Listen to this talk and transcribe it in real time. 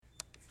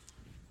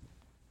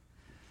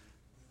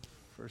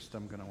First,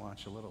 I'm going to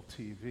watch a little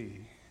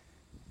TV.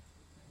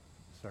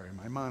 Sorry,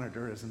 my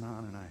monitor isn't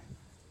on, and I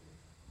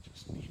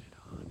just need it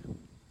on.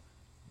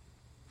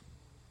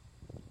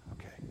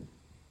 Okay.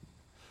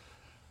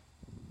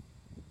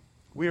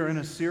 We are in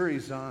a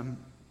series on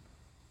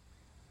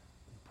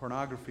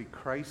pornography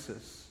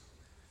crisis,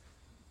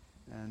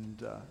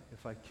 and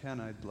if I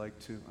can, I'd like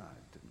to.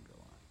 It didn't go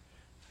on.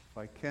 If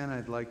I can,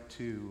 I'd like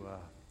to.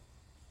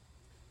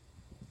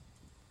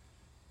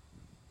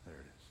 There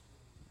it is.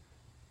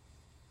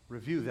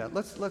 Review that.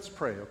 Let's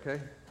pray, okay?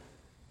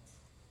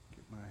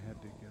 Get my head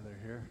together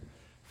here.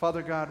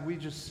 Father God, we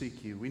just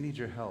seek you. We need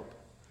your help.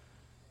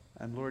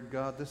 And Lord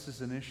God, this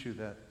is an issue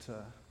that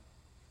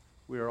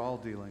we are all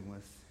dealing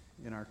with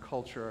in our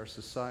culture, our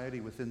society,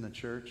 within the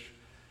church.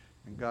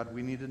 And God,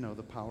 we need to know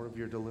the power of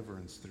your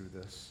deliverance through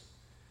this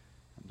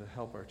and to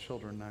help our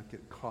children not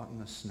get caught in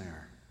the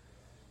snare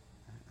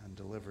and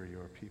deliver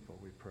your people,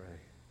 we pray.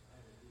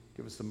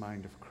 Give us the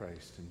mind of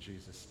Christ in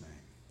Jesus'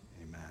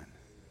 name. Amen. Amen.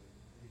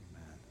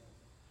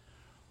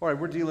 All right,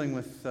 we're dealing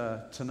with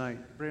tonight.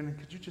 Brandon,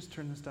 could you just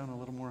turn this down a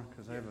little more?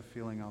 Because I have a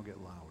feeling I'll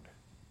get loud.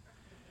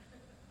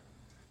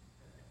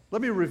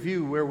 Let me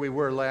review where we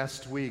were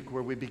last week,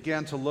 where we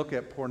began to look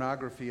at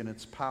pornography and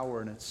its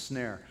power and its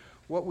snare.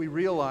 What we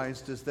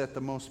realized is that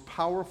the most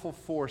powerful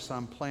force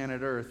on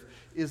planet Earth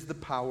is the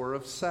power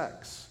of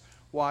sex.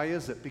 Why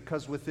is it?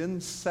 Because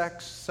within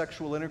sex,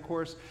 sexual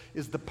intercourse,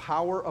 is the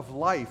power of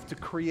life to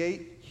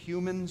create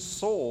human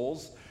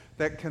souls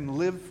that can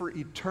live for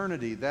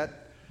eternity.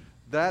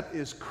 That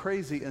is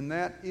crazy, and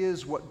that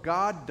is what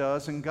God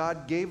does, and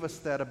God gave us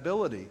that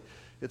ability.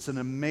 It's an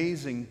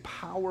amazing,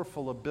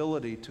 powerful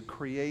ability to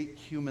create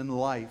human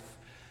life.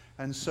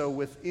 And so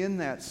within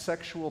that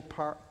sexual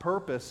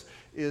purpose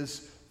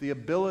is the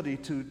ability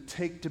to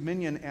take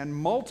dominion and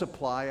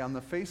multiply on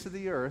the face of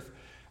the earth.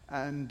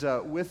 And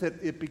with it,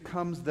 it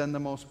becomes then the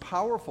most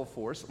powerful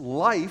force.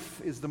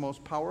 Life is the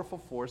most powerful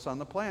force on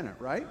the planet,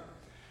 right?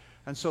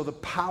 And so the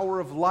power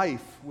of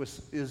life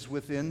is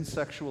within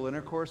sexual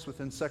intercourse,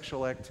 within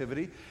sexual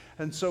activity.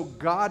 And so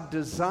God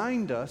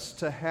designed us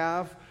to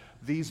have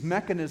these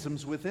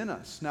mechanisms within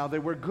us. Now, they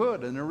were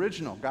good and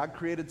original. God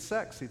created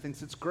sex. He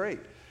thinks it's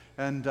great.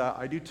 And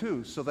I do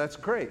too, so that's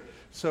great.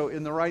 So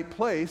in the right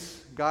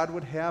place, God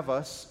would have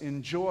us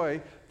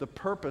enjoy the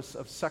purpose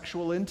of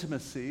sexual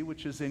intimacy,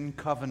 which is in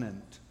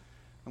covenant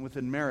and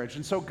within marriage.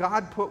 And so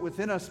God put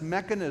within us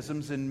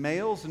mechanisms in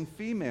males and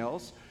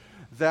females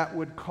that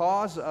would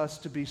cause us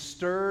to be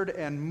stirred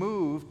and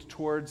moved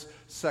towards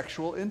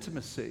sexual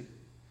intimacy.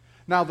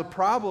 Now, the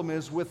problem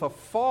is with a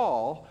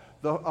fall,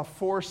 a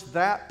force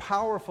that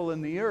powerful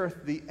in the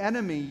earth, the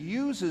enemy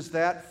uses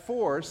that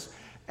force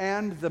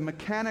and the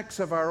mechanics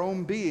of our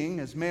own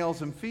being as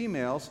males and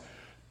females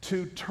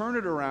to turn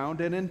it around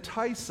and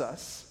entice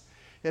us.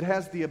 It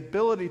has the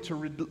ability to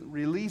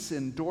release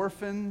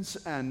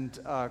endorphins and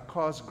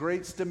cause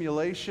great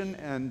stimulation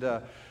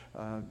and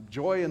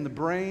joy in the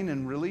brain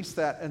and release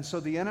that. And so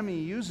the enemy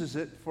uses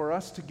it for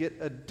us to get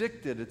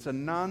addicted. It's a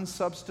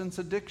non-substance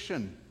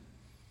addiction.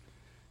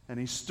 And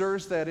he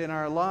stirs that in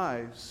our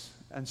lives.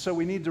 And so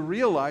we need to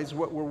realize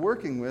what we're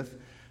working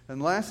with.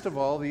 And last of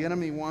all, the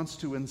enemy wants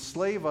to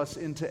enslave us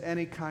into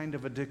any kind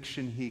of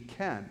addiction he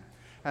can.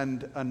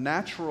 And a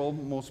natural,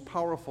 most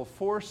powerful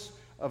force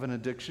of an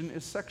addiction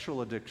is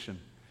sexual addiction.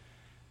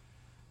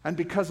 And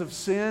because of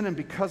sin and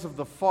because of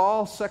the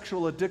fall,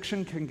 sexual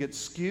addiction can get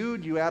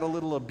skewed. You add a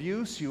little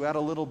abuse, you add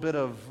a little bit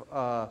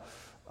of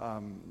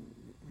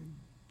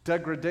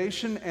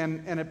degradation,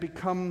 and it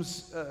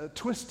becomes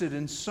twisted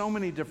in so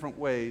many different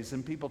ways,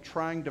 and people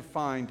trying to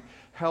find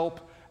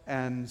help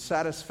and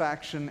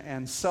satisfaction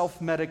and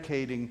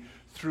self-medicating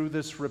through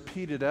this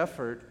repeated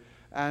effort.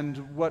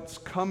 And what's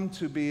come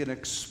to be an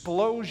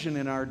explosion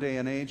in our day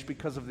and age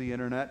because of the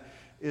internet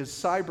is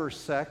cyber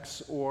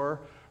sex or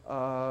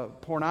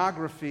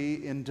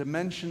pornography in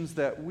dimensions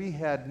that we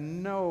had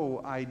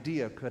no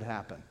idea could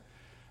happen.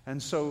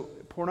 And so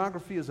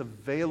pornography is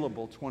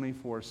available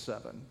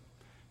 24/7.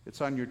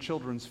 It's on your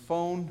children's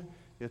phone.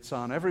 It's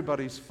on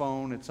everybody's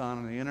phone. It's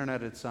on the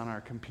internet. It's on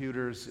our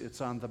computers.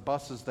 It's on the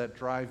buses that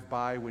drive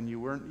by when you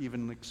weren't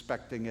even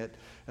expecting it.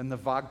 And the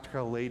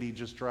vodka lady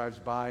just drives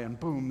by and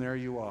boom, there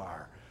you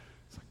are.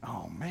 It's like,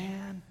 oh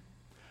man.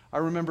 I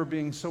remember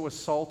being so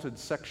assaulted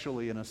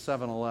sexually in a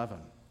 7-Eleven.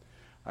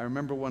 I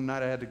remember one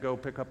night I had to go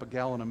pick up a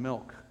gallon of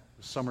milk. It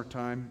was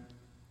summertime.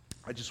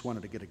 I just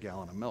wanted to get a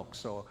gallon of milk.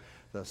 So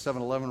the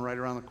 7-Eleven right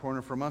around the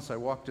corner from us, I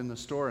walked in the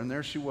store, and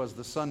there she was,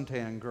 the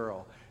suntan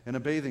girl in a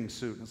bathing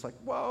suit. And it's like,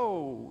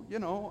 whoa,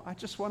 I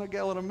just want a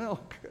gallon of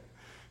milk.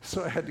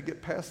 So I had to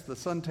get past the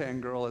suntan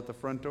girl at the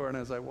front door, and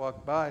as I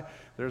walked by,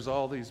 there's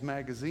all these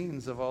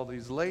magazines of all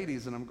these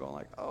ladies, and I'm going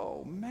like,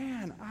 oh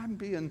man, I'm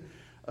being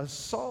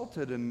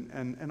assaulted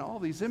and all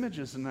these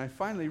images. And I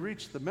finally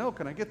reach the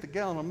milk, and I get the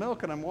gallon of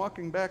milk, and I'm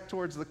walking back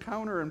towards the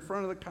counter. In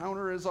front of the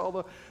counter is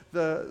all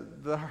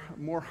the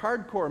more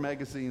hardcore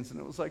magazines, and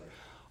it was like,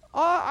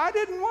 I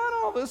didn't want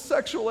all this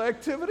sexual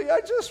activity.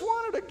 I just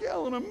wanted a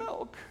gallon of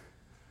milk.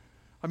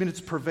 I mean,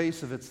 it's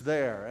pervasive, it's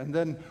there. And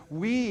then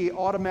we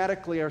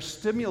automatically are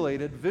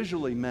stimulated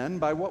visually, men,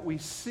 by what we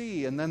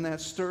see, and then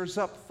that stirs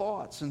up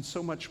thoughts and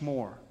so much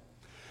more.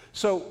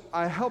 So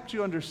I helped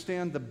you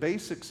understand the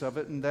basics of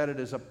it, and that it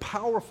is a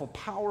powerful,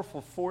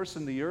 powerful force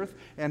in the earth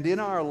and in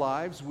our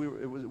lives. We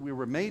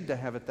were made to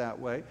have it that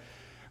way.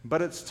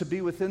 But it's to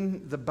be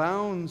within the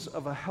bounds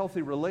of a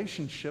healthy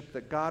relationship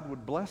that God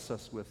would bless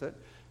us with it,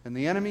 and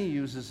the enemy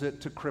uses it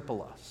to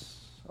cripple us.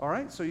 All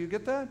right, so you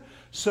get that?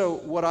 So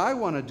what I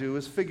want to do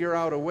is figure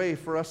out a way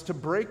for us to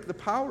break the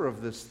power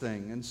of this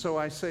thing. And so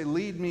I say,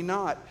 lead me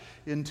not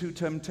into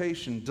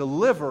temptation.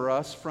 Deliver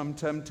us from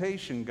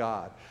temptation,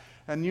 God.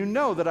 And you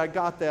know that I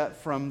got that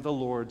from the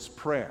Lord's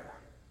Prayer,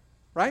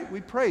 right? We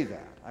pray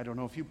that. I don't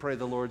know if you pray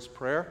the Lord's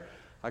Prayer.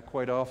 I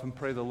quite often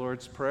pray the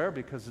Lord's Prayer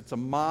because it's a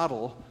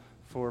model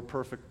for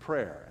perfect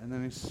prayer. And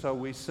then so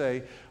we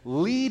say,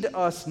 lead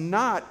us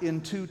not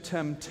into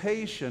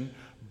temptation,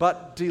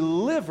 but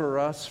deliver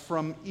us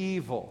from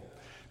evil.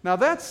 Now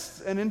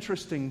that's an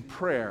interesting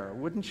prayer,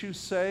 wouldn't you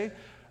say?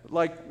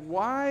 Like,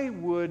 why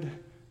would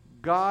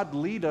God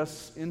lead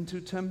us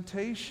into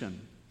temptation?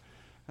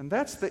 And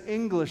that's the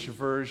English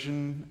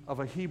version of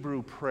a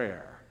Hebrew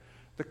prayer.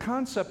 The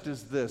concept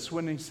is this: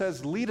 when he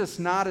says, lead us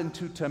not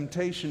into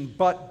temptation,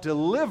 but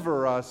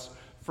deliver us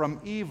from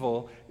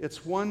evil,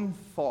 it's one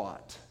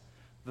thought.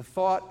 The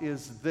thought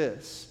is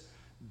this: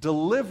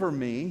 deliver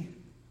me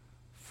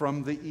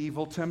from the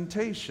evil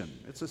temptation.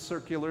 It's a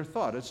circular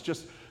thought. It's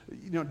just,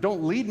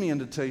 don't lead me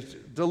into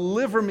temptation.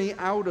 Deliver me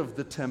out of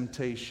the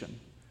temptation.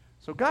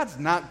 So God's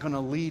not going to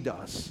lead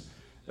us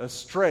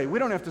astray. We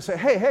don't have to say,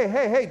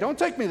 hey, don't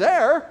take me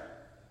there.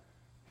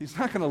 He's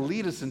not going to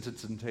lead us into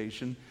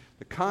temptation.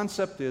 The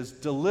concept is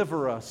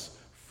deliver us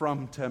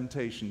from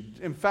temptation.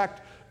 In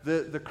fact,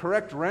 the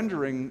correct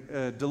rendering,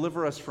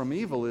 deliver us from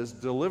evil, is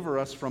deliver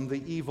us from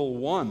the evil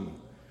one.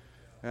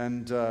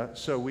 And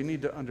so we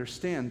need to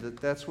understand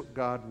that that's what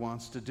God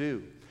wants to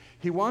do.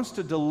 He wants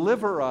to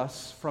deliver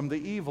us from the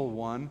evil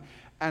one,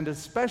 and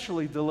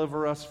especially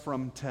deliver us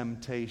from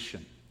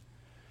temptation.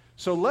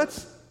 So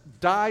let's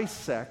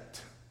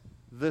dissect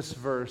this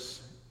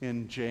verse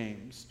in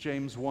James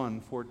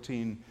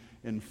 1:14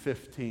 and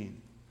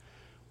 15.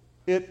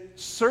 It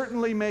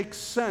certainly makes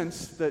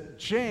sense that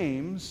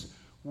James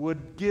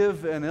would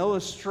give an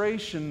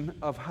illustration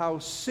of how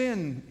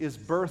sin is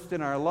birthed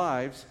in our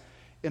lives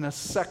in a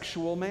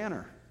sexual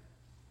manner.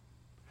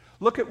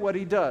 Look at what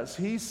he does.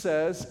 He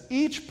says,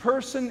 each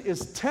person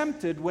is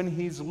tempted when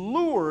he's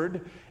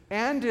lured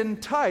and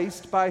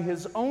enticed by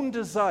his own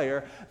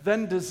desire.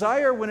 Then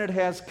desire, when it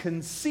has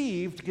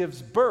conceived,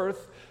 gives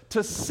birth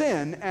to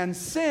sin. And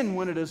sin,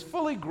 when it is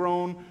fully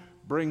grown,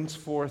 brings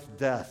forth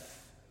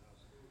death.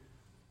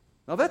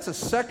 Now that's a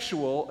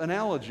sexual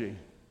analogy,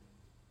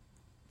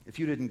 if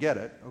you didn't get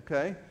it,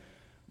 okay?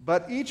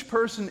 But each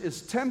person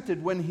is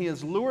tempted when he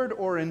is lured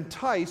or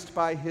enticed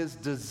by his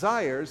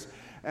desires,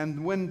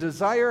 and when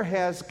desire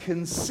has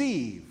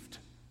conceived.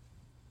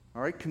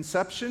 All right,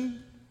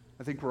 conception.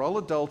 I think we're all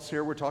adults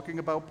here. We're talking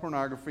about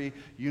pornography.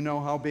 You know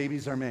how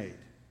babies are made.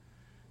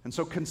 And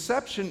so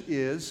conception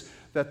is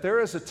that there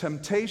is a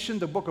temptation.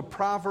 The book of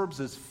Proverbs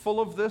is full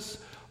of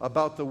this,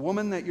 about the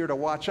woman that you're to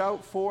watch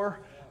out for,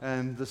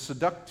 and the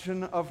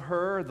seduction of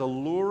her, the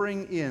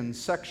luring in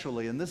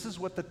sexually. And this is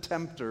what the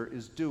tempter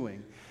is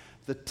doing.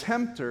 The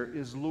tempter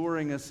is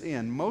luring us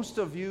in. Most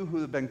of you who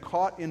have been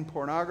caught in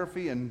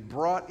pornography and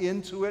brought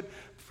into it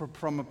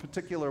from a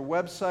particular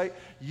website,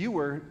 you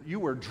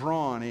were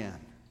drawn in.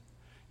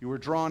 You were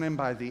drawn in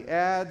by the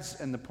ads,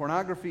 and the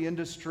pornography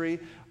industry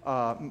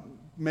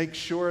makes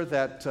sure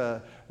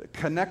that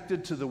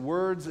connected to the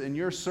words in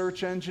your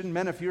search engine.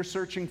 Men, if you're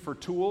searching for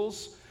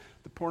tools,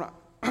 the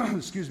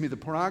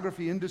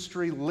pornography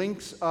industry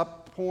links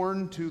up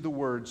porn to the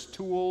words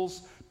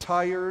tools,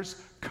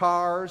 tires,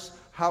 cars,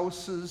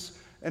 houses,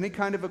 any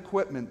kind of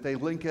equipment. They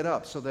link it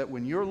up so that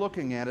when you're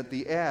looking at it,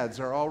 the ads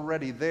are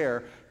already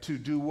there to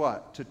do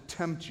what? To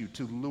tempt you,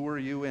 to lure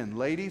you in.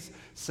 Ladies,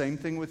 same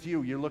thing with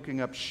you. You're looking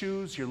up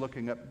shoes, you're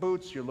looking up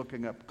boots, you're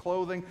looking up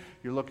clothing,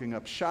 you're looking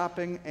up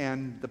shopping,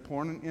 and the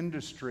porn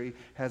industry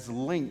has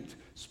linked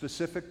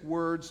specific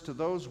words to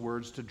those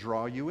words to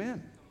draw you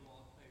in.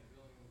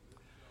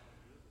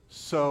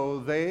 So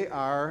they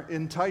are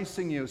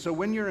enticing you. So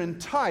when you're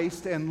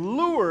enticed and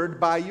lured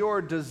by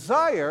your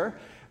desire,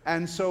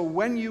 and so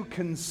when you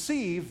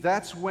conceive,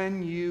 that's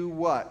when you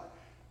what?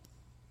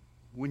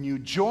 When you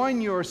join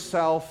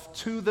yourself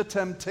to the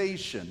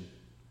temptation,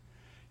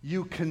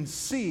 you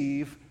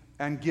conceive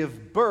and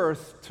give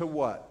birth to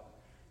what?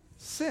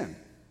 Sin,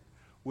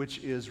 which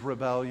is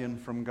rebellion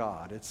from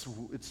God.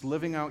 It's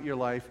living out your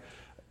life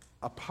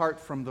apart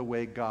from the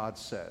way God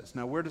says.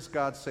 Now, where does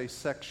God say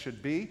sex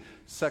should be?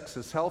 Sex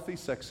is healthy.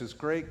 Sex is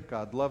great.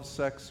 God loves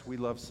sex. We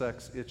love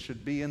sex. It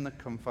should be in the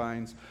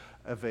confines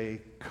of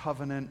a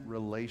covenant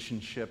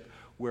relationship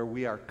where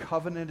we are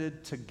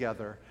covenanted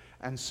together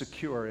and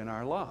secure in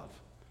our love.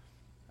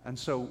 And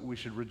so we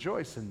should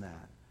rejoice in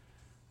that.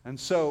 And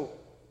so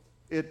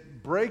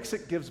it breaks,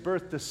 it gives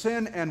birth to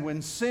sin, and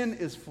when sin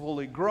is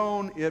fully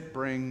grown, it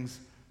brings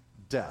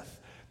death.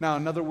 Now,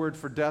 another word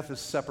for death is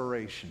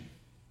separation.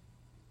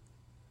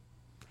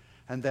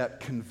 And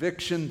that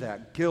conviction,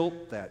 that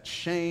guilt, that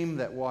shame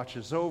that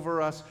watches over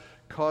us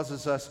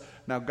causes us.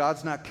 Now,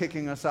 God's not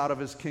kicking us out of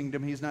his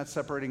kingdom. He's not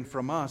separating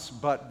from us,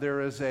 but there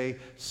is a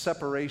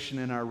separation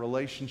in our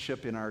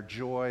relationship, in our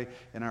joy,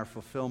 in our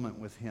fulfillment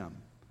with him.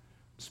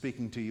 I'm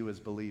speaking to you as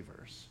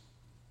believers.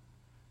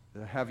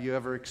 Have you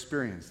ever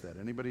experienced that?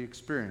 Anybody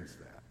experienced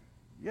that?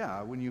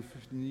 Yeah, when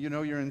you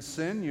know you're in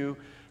sin, you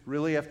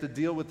really have to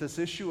deal with this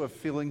issue of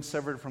feeling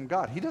severed from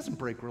God. He doesn't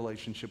break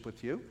relationship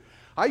with you.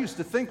 I used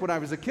to think when I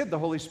was a kid the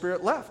Holy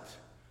Spirit left.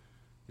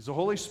 He's the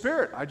Holy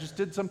Spirit. I just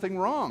did something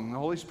wrong. The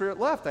Holy Spirit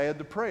left. I had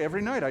to pray.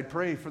 Every night I'd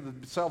pray for the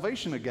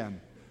salvation again,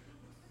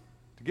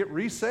 to get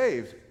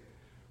resaved.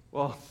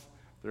 Well,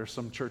 there are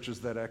some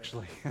churches that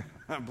actually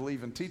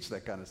believe and teach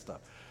that kind of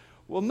stuff.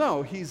 Well,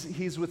 no,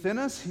 he's within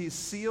us. He's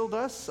sealed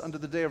us unto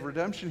the day of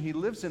redemption. He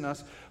lives in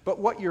us. But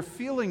what you're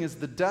feeling is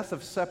the death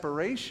of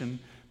separation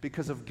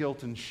because of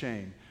guilt and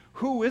shame.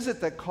 Who is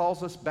it that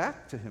calls us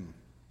back to him?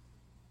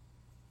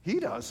 He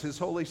does, his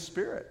Holy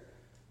Spirit.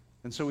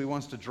 And so he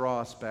wants to draw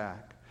us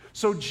back.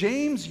 So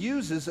James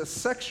uses a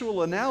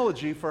sexual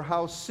analogy for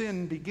how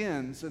sin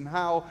begins and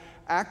how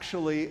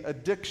actually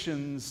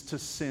addictions to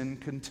sin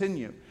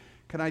continue.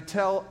 Can I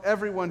tell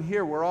everyone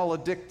here we're all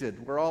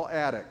addicted. We're all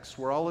addicts.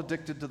 We're all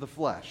addicted to the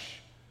flesh.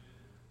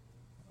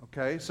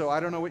 Okay, so I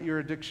don't know what your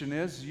addiction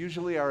is.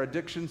 Usually our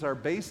addictions are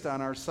based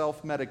on our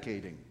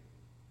self-medicating.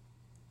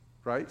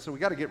 Right? So we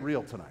got to get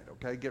real tonight,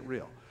 okay? Get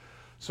real.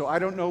 So I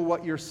don't know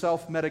what your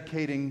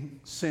self-medicating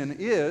sin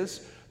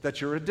is that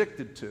you're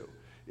addicted to.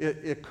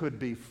 It could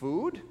be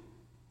food.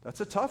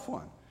 That's a tough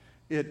one.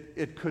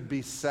 It could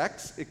be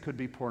sex. It could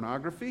be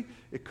pornography.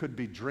 It could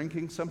be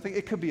drinking something.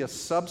 It could be a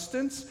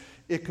substance.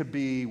 It could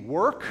be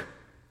work,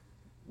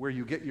 where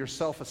you get your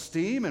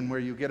self-esteem and where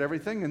you get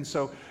everything. And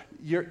so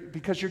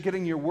because you're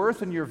getting your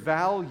worth and your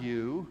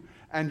value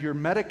and you're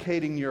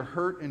medicating your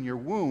hurt and your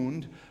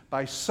wound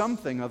by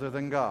something other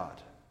than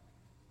God.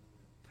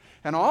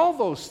 And all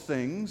those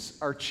things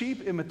are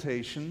cheap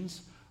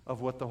imitations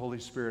of what the Holy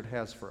Spirit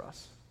has for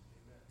us.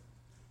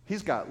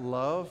 He's got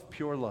love,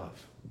 pure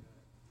love.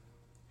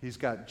 He's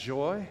got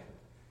joy.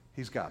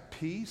 He's got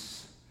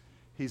peace.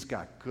 He's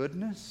got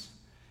goodness.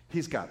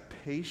 He's got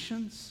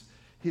patience.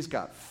 He's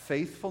got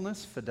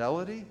faithfulness,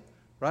 fidelity,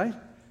 right?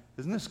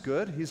 Isn't this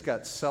good? He's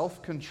got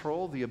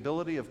self-control, the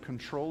ability of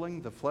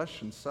controlling the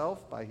flesh and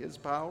self by his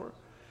power.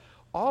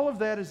 All of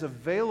that is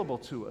available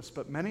to us,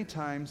 but many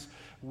times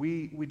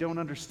we don't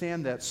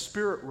understand that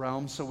spirit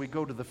realm, so we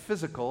go to the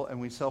physical and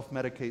we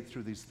self-medicate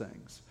through these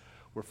things.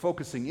 We're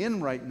focusing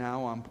in right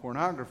now on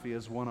pornography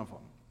as one of them.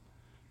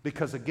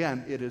 Because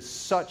again, it is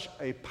such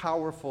a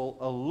powerful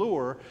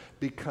allure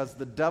because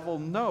the devil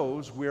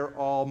knows we're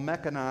all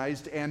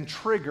mechanized and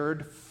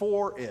triggered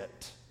for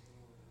it.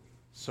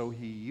 So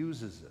he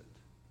uses it.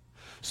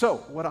 So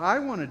what I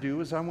want to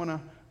do is I want to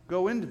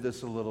go into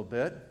this a little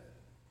bit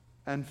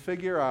and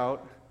figure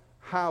out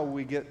how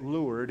we get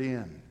lured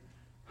in,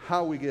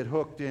 how we get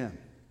hooked in,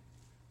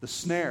 the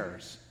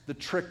snares, the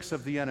tricks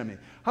of the enemy.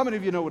 How many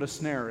of you know what a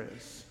snare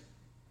is?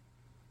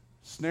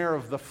 Snare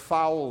of the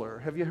fowler.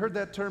 Have you heard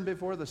that term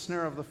before, the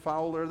snare of the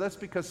fowler? That's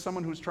because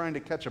someone who's trying to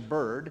catch a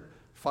bird,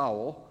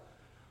 fowl,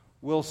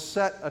 will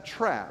set a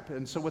trap.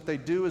 And so what they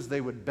do is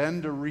they would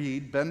bend a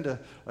reed, bend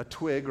a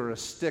twig or a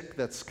stick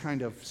that's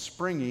kind of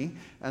springy,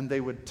 and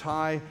they would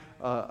tie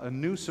a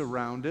noose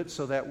around it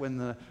so that when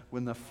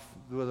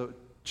the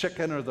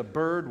chicken or the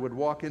bird would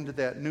walk into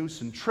that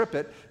noose and trip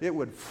it, it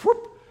would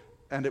whoop,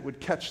 and it would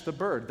catch the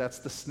bird. That's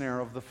the snare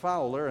of the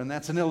fowler, and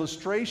that's an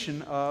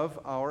illustration of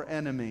our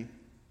enemy.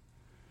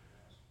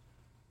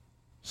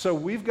 So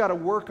we've got to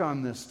work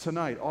on this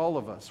tonight, all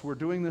of us. We're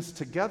doing this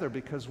together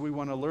because we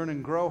want to learn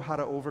and grow how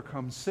to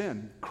overcome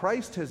sin.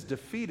 Christ has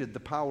defeated the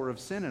power of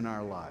sin in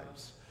our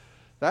lives.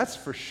 That's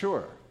for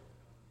sure.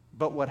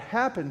 But what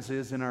happens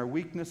is in our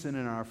weakness and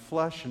in our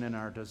flesh and in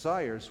our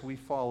desires, we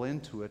fall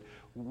into it.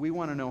 We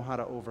want to know how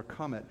to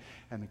overcome it.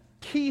 And the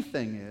key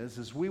thing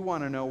is we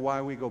want to know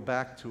why we go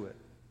back to it.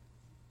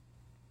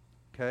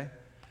 Okay?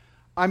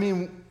 I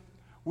mean,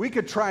 we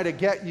could try to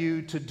get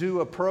you to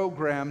do a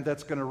program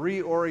that's going to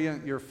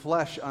reorient your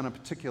flesh on a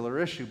particular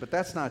issue, but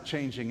that's not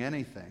changing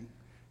anything.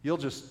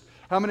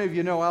 How many of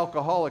you know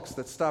alcoholics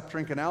that stop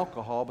drinking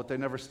alcohol, but they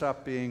never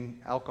stop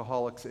being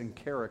alcoholics in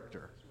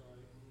character?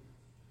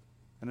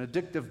 An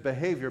addictive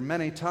behavior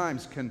many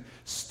times can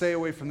stay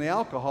away from the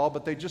alcohol,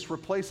 but they just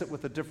replace it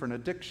with a different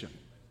addiction.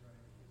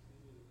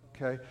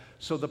 Okay?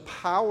 So the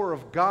power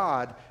of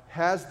God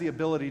has the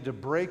ability to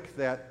break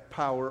that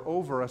power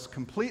over us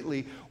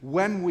completely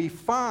when we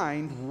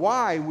find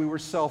why we were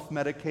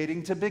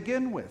self-medicating to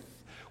begin with.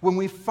 When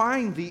we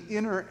find the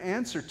inner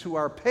answer to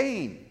our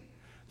pain.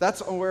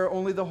 That's where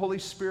only the Holy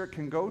Spirit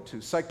can go to.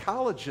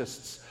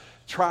 Psychologists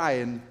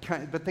try,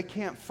 but they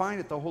can't find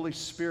it. The Holy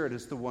Spirit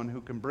is the one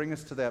who can bring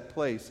us to that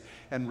place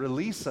and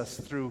release us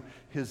through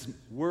his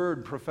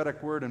word,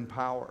 prophetic word, and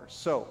power.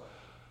 So,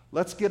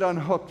 Let's get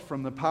unhooked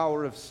from the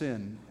power of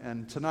sin.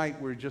 And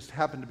tonight we just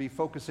happen to be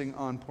focusing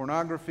on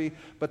pornography,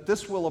 but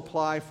this will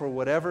apply for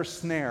whatever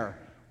snare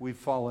we've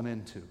fallen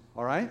into.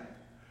 All right?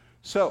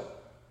 So,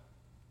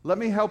 let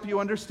me help you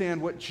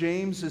understand what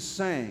James is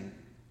saying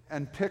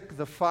and pick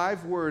the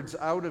 5 words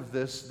out of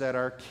this that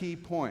are key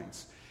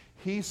points.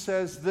 He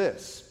says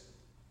this,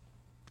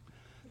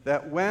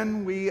 that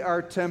when we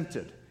are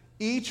tempted,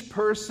 each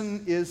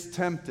person is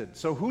tempted.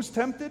 So who's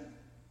tempted?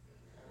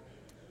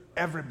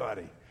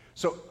 Everybody.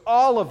 So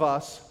all of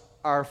us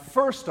are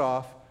first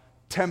off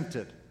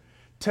tempted.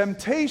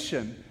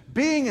 Temptation,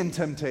 being in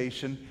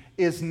temptation,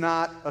 is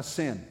not a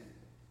sin.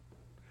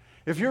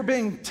 If you're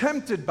being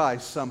tempted by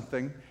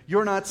something,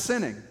 you're not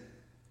sinning.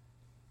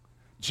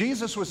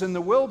 Jesus was in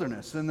the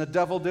wilderness, and the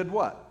devil did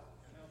what?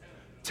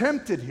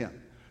 Tempted him.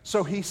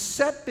 So he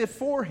set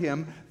before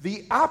him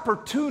the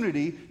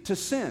opportunity to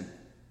sin,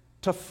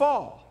 to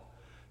fall.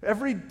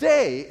 Every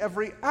day,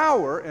 every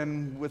hour,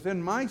 and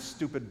within my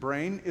stupid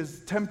brain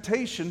is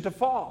temptation to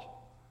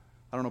fall.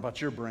 I don't know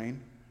about your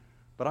brain,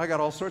 but I got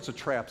all sorts of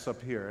traps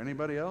up here.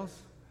 Anybody else?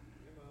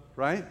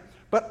 Right?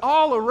 But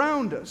all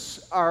around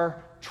us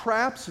are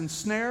traps and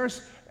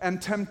snares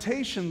and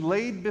temptation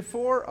laid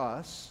before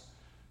us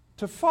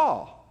to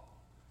fall.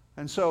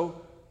 And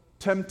so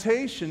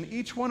temptation,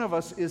 each one of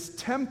us is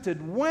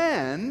tempted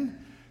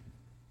when,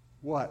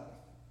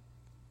 what?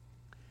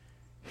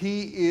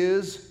 He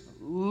is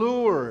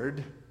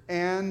lured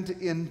and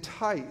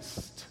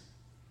enticed.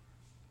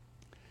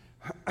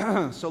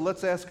 So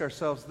let's ask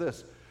ourselves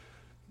this.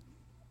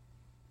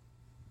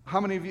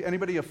 How many of you,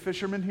 anybody a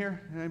fisherman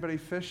here? Anybody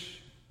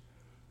fish?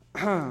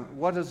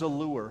 What is a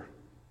lure?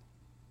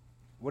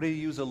 What do you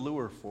use a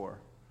lure for?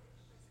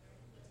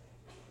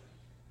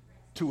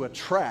 To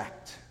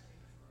attract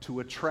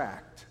the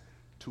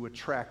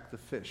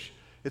fish.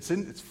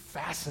 It's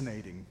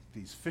fascinating,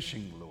 these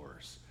fishing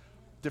lures.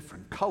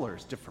 Different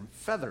colors, different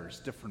feathers,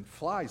 different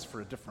flies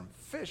for a different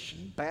fish.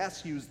 And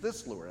bass use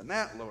this lure and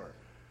that lure.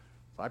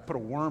 So I put a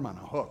worm on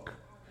a hook.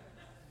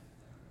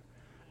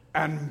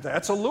 And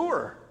that's a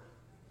lure.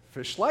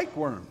 Fish like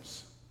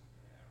worms.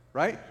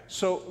 Right?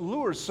 So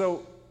lures.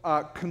 So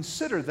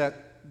consider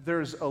that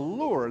there's a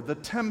lure. The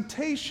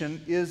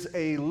temptation is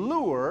a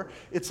lure.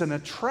 It's an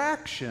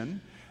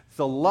attraction.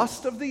 The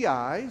lust of the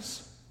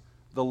eyes,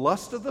 the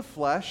lust of the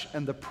flesh,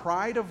 and the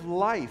pride of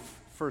life,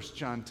 1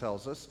 John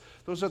tells us.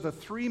 Those are the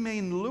 3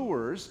 main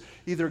lures.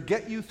 Either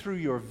get you through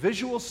your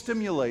visual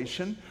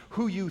stimulation,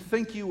 who you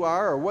think you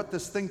are, or what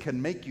this thing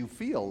can make you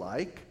feel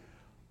like.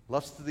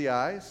 Lust of the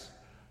eyes,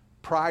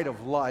 pride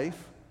of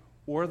life,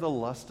 or the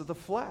lust of the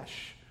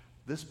flesh.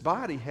 This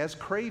body has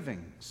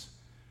cravings,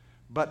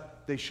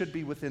 but they should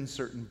be within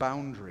certain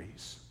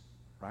boundaries,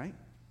 right?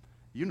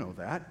 You know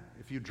that.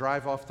 If you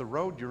drive off the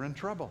road, you're in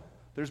trouble.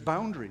 There's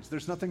boundaries.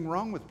 There's nothing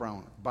wrong with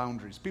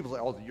boundaries. People say,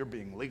 oh, you're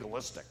being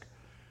legalistic.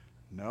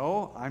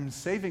 No, I'm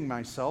saving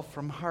myself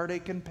from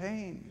heartache and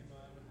pain.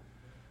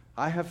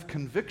 I have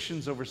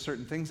convictions over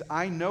certain things.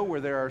 I know where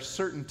there are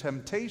certain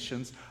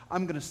temptations.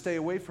 I'm going to stay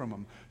away from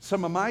them.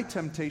 Some of my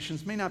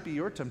temptations may not be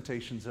your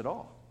temptations at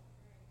all.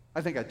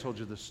 I think I told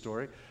you this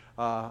story.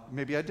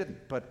 Maybe I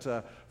didn't.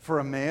 But for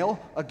a male,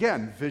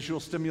 again, visual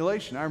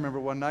stimulation. I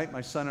remember one night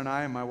my son and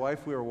I and my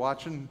wife, we were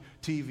watching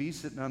TV,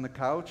 sitting on the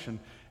couch, and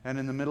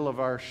in the middle of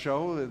our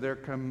show, there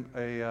come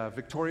a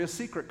Victoria's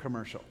Secret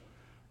commercial,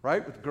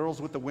 right? With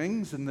girls with the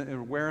wings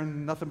and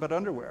wearing nothing but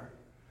underwear.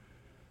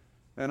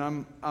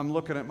 And I'm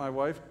looking at my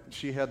wife.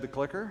 She had the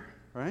clicker,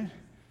 right?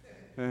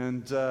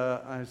 And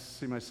I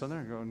see my son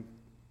there going,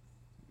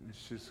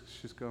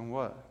 she's going,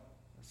 what?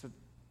 I said,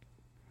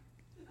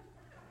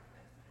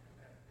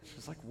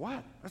 she's like,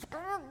 what?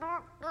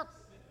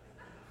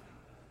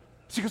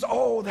 She goes,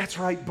 oh, that's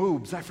right,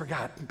 boobs. I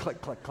forgot. And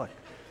click, click, click.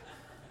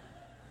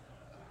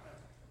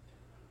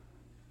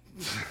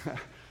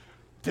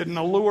 Didn't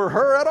allure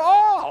her at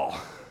all.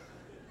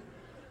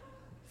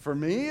 For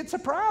me, it's a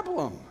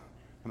problem.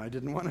 And I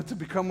didn't want it to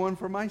become one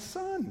for my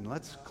son.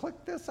 Let's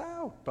click this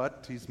out.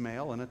 But he's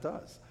male, and it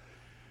does.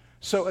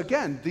 So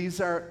again,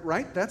 these are,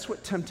 right? That's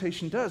what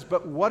temptation does.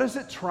 But what is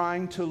it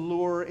trying to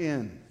lure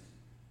in?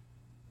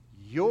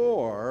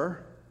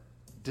 Your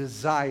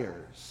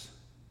desires.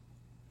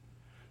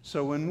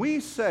 So when we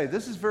say,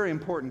 this is very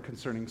important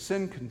concerning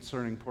sin,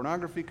 concerning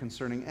pornography,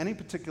 concerning any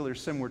particular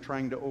sin we're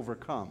trying to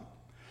overcome.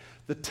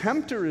 The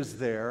tempter is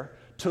there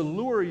to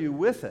lure you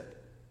with it.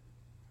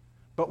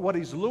 But what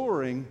he's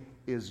luring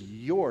is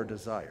your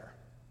desire.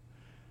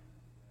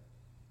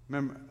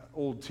 Remember,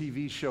 old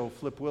TV show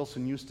Flip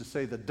Wilson used to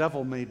say, the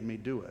devil made me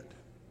do it.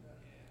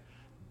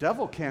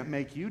 Devil can't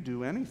make you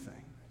do anything.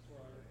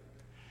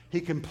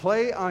 He can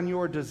play on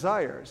your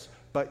desires,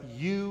 but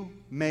you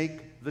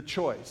make the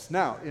choice.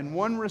 Now, in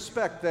one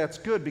respect, that's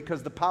good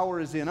because the power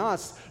is in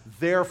us,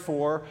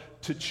 therefore,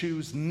 to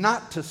choose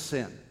not to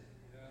sin.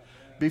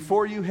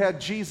 Before you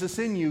had Jesus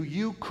in you,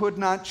 you could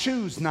not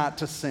choose not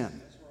to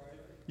sin.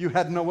 You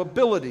had no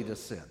ability to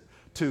sin.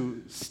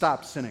 to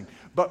stop sinning.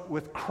 But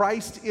with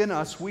Christ in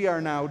us, we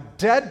are now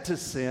dead to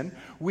sin.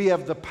 We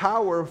have the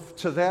power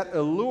to that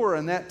allure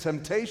and that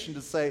temptation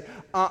to say,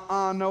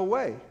 no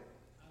way.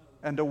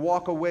 And to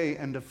walk away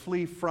and to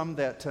flee from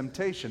that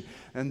temptation.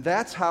 And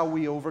that's how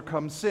we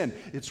overcome sin.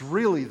 It's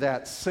really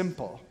that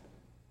simple.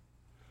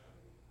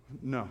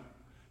 No.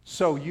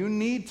 So you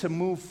need to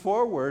move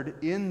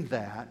forward in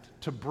that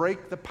to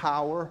break the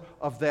power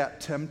of that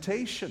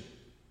temptation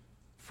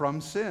from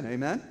sin.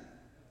 Amen?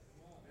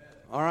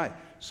 All right.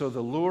 So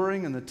the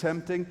luring and the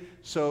tempting,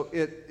 so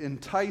it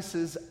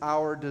entices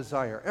our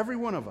desire. Every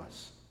one of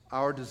us,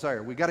 our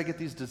desire. We got to get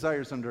these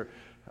desires under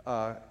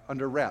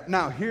wrap.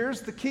 Now,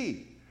 here's the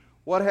key.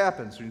 What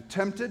happens? When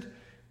tempted,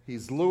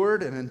 he's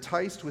lured and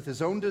enticed with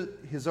his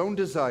own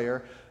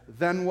desire.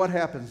 Then what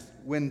happens?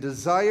 When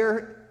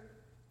desire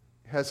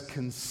has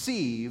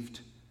conceived,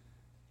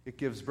 it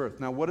gives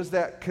birth. Now, what does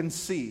that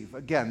conceive?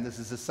 Again, this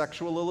is a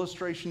sexual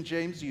illustration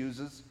James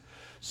uses.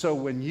 So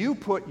when you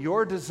put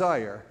your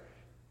desire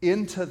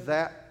into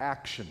that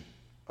action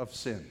of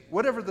sin,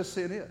 whatever the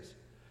sin is,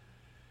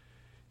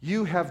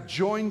 you have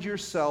joined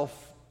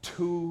yourself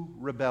to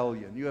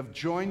rebellion. You have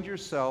joined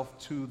yourself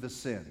to the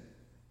sin.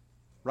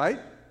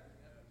 Right?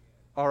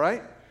 All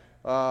right?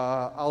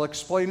 I'll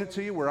explain it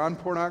to you. We're on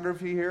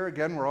pornography here.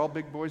 Again, we're all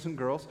big boys and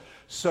girls.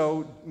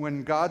 So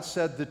when God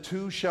said the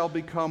two shall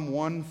become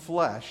one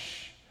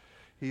flesh,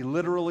 he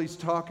literally is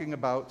talking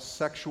about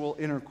sexual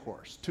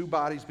intercourse. Two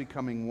bodies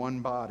becoming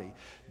one body.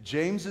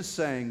 James is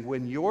saying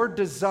when your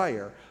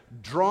desire,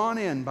 drawn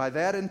in by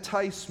that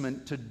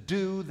enticement to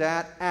do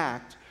that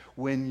act,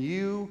 when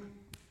you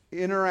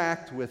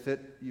interact with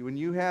it, when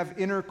you have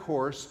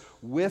intercourse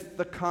with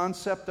the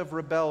concept of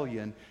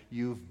rebellion,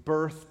 you've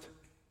birthed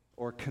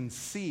or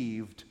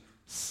conceived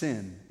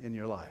sin in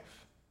your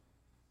life.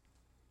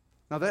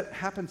 Now that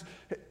happens,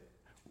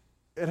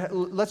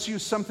 let's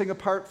use something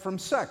apart from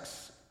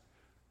sex.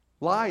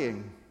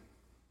 Lying.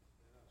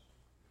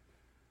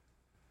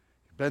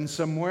 You've been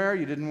somewhere,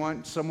 you didn't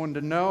want someone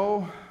to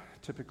know,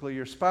 typically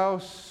your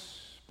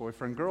spouse,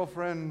 boyfriend,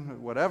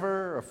 girlfriend,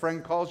 whatever. A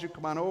friend calls you,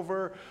 come on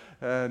over,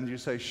 and you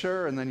say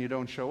sure, and then you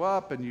don't show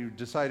up, and you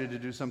decided to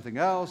do something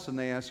else, and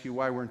they ask you,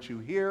 why weren't you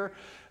here?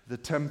 The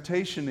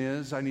temptation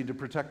is, I need to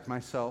protect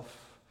myself.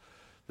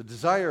 The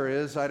desire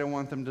is, I don't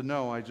want them to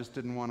know, I just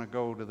didn't want to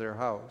go to their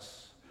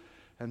house.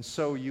 And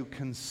so you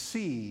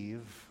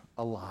conceive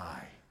a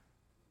lie.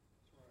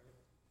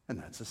 And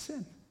that's a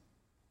sin,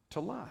 to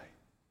lie.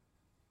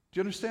 Do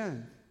you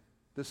understand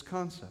this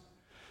concept?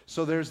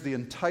 So there's the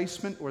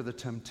enticement or the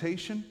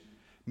temptation,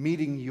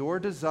 meeting your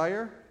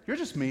desire. You're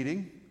just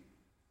meeting.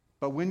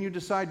 But when you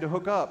decide to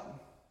hook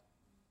up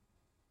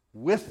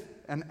with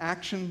an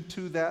action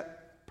to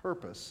that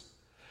purpose,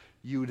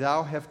 you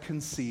now have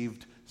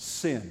conceived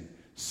sin.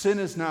 Sin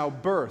is now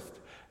birthed.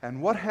 And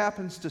what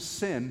happens to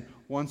sin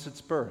once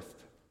it's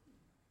birthed?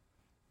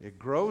 It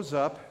grows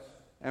up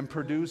and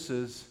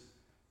produces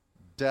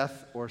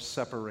death or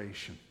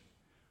separation.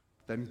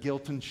 Then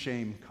guilt and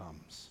shame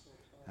comes,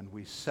 and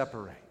we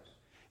separate.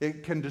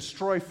 It can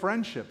destroy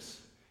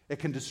friendships. It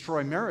can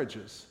destroy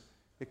marriages.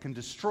 It can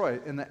destroy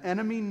it. And the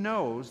enemy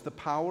knows the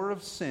power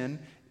of sin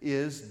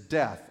is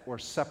death or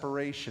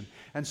separation.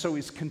 And so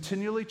he's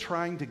continually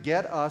trying to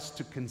get us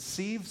to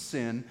conceive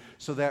sin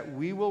so that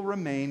we will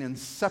remain in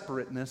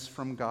separateness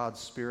from God's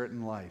Spirit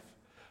and life.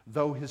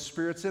 Though his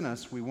Spirit's in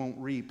us, we won't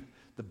reap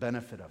the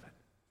benefit of it.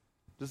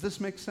 Does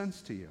this make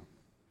sense to you?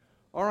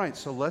 All right,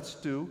 so let's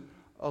do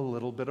a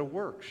little bit of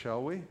work,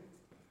 shall we?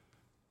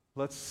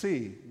 Let's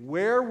see.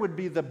 Where would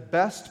be the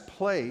best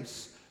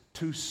place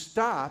to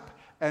stop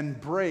and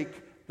break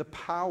the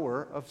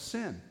power of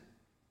sin?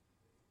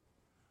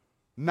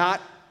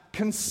 Not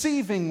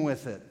conceiving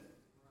with it,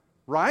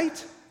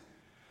 right?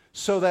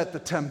 So that the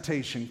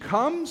temptation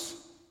comes,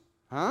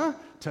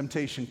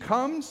 Temptation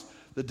comes,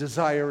 the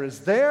desire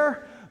is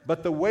there,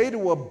 but the way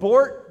to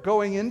abort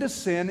going into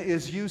sin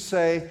is you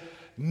say,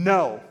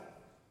 no.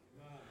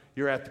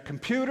 You're at the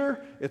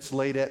computer, it's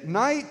late at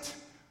night,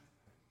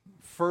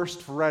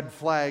 first red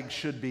flag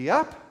should be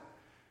up,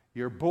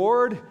 you're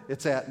bored,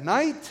 it's at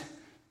night,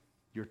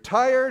 you're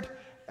tired,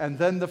 and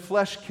then the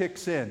flesh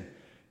kicks in.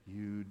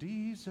 You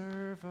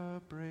deserve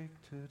a break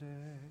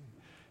today.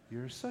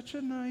 You're such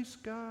a nice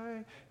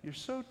guy. You're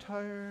so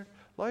tired.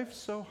 Life's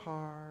so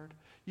hard.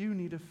 You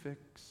need a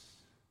fix.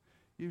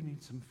 You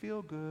need some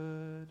feel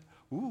good.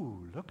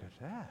 Ooh, look at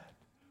that.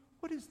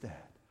 What is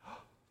that?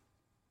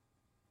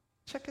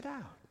 Check it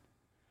out.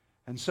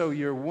 And so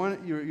you're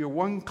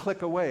one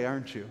click away,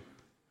 aren't you?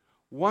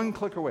 One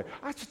click away.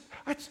 I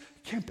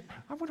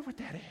wonder what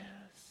that is.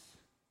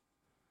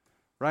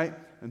 Right?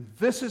 And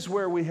this is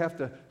where we have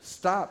to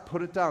stop,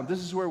 put it down. This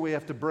is where we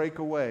have to break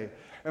away.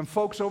 And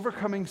folks,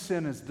 overcoming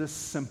sin is this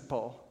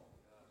simple.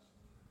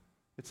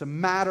 It's a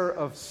matter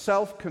of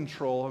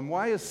self-control. And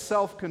why is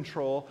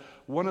self-control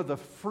one of the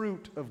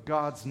fruit of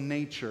God's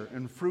nature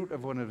and fruit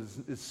of one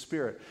of his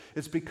Spirit?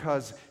 It's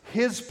because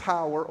his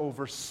power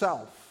over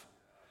self.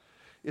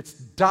 It's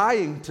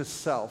dying to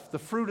self. The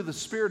fruit of the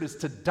Spirit is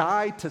to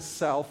die to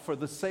self for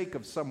the sake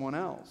of someone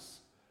else.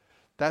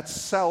 That's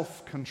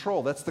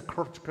self-control. That's the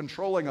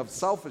controlling of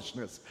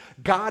selfishness.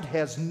 God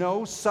has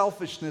no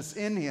selfishness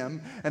in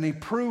him, and he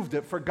proved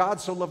it. For God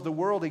so loved the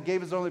world, he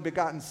gave his only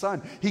begotten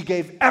Son. He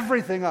gave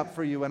everything up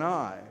for you and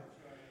I.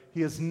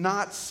 He is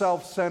not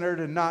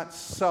self-centered and not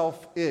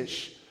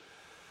selfish.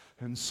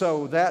 And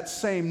so that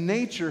same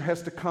nature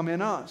has to come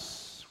in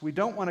us. We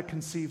don't want to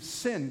conceive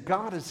sin.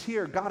 God is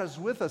here. God is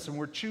with us, and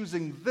we're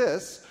choosing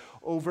this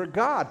over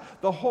God.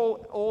 The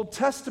whole Old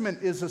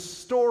Testament is a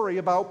story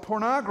about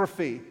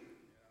pornography.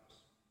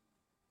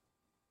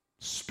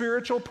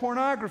 Spiritual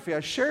pornography.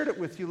 I shared it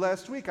with you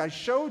last week. I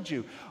showed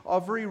you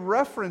every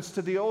reference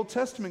to the Old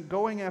Testament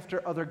going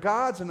after other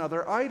gods and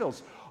other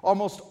idols.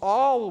 Almost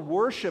all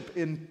worship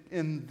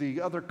in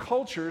the other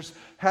cultures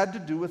had to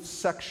do with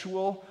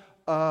sexual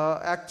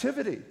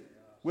activity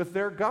with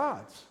their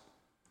gods.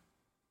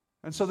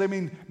 And so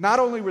not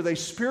only were they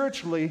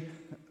spiritually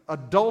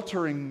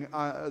adulterating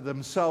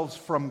themselves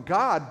from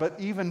God, but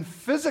even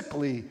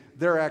physically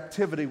their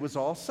activity was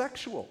all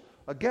sexual.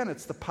 Again,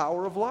 it's the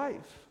power of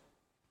life.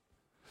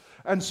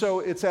 And so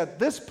it's at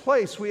this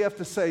place we have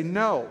to say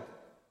no.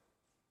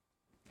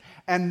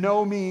 And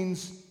no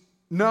means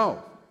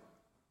no.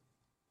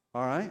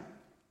 All right?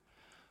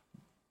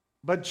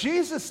 But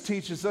Jesus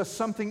teaches us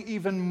something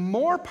even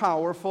more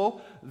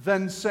powerful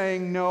than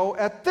saying no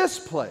at this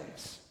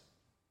place.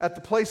 At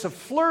the place of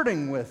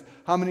flirting with.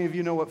 How many of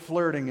you know what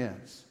flirting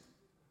is?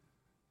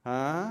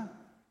 Huh?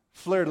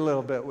 Flirt a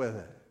little bit with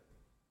it.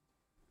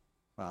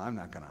 Well, I'm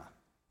not gonna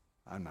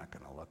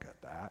look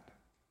at that.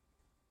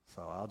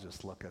 So I'll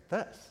just look at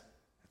this.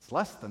 It's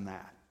less than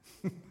that.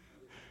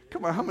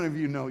 Come on, how many of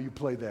you know you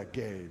play that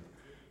game?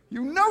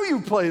 You know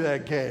you play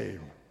that game,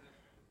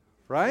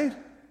 right?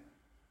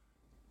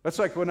 That's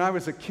like when I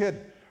was a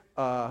kid.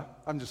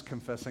 I'm just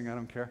confessing, I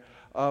don't care.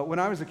 When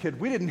I was a kid,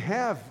 we didn't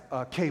have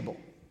cable,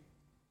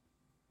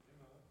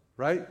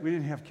 right? We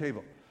didn't have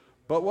cable.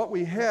 But what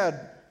we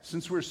had,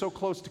 since we were so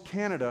close to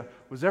Canada,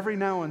 was every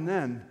now and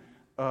then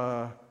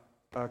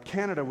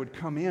Canada would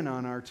come in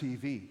on our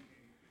TV.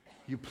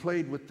 You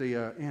played with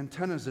the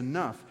antennas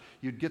enough,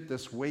 you'd get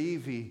this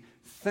wavy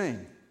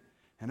thing.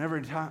 And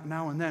every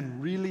now and then,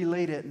 really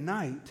late at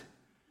night,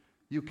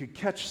 you could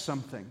catch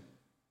something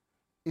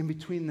in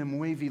between them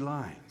wavy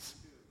lines.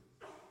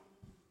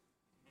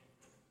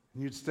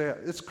 And you'd stay up.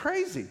 It's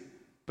crazy,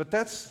 but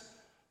that's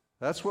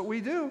what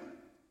we do.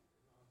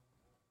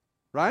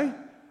 Right?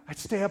 I'd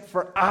stay up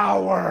for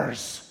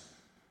hours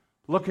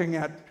looking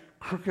at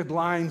crooked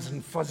lines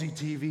and fuzzy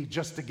TV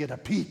just to get a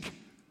peek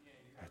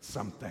at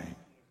something.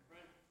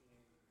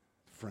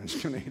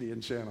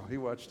 French-Canadian channel. He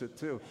watched it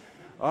too.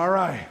 All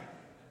right.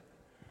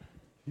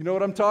 You know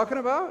what I'm talking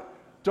about?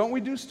 Don't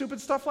we do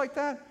stupid stuff like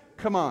that?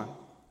 Come on.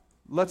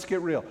 Let's get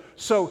real.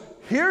 So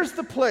here's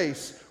the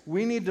place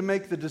we need to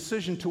make the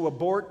decision to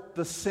abort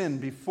the sin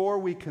before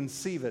we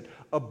conceive it.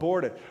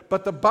 Abort it.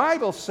 But the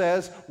Bible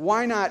says,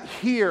 why not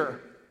here?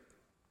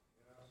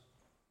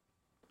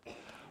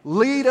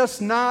 Lead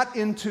us not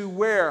into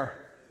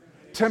where?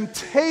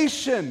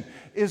 Temptation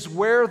is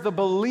where the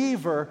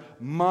believer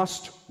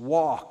must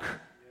walk.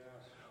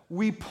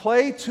 We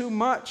play too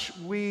much.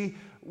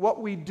 What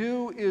we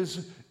do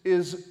is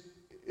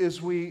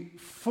we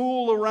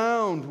fool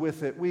around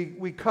with it.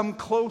 We come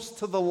close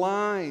to the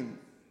line,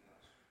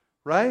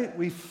 right?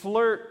 We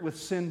flirt with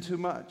sin too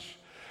much.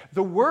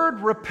 The word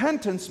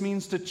repentance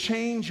means to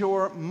change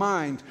your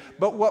mind.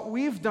 But what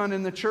we've done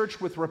in the church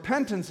with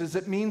repentance is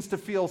it means to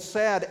feel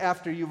sad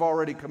after you've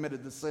already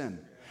committed the sin.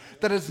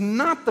 That is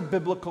not the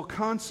biblical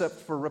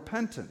concept for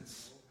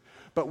repentance.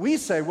 But we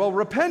say, well,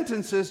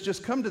 repentance is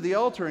just come to the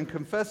altar and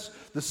confess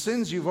the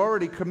sins you've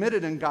already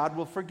committed and God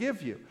will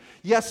forgive you.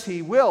 Yes,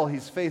 He will.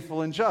 He's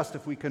faithful and just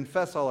if we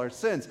confess all our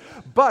sins.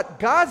 But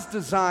God's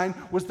design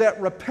was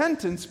that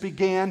repentance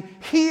began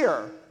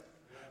here.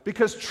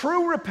 Because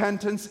true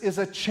repentance is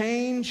a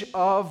change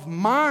of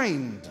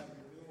mind.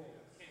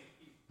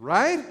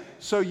 Right?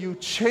 So you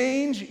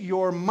change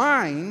your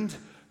mind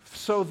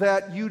so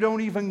that you don't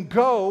even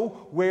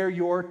go where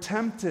you're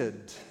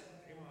tempted.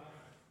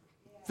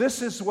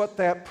 This is what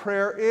that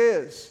prayer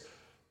is.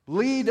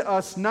 Lead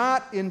us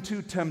not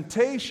into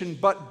temptation,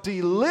 but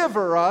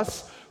deliver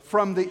us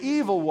from the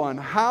evil one.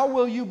 How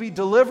will you be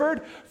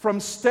delivered? From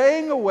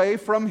staying away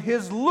from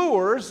his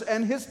lures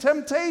and his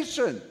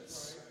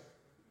temptations.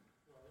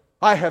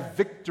 I have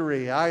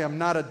victory. I am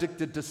not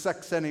addicted to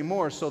sex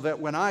anymore, so that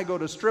when I go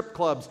to strip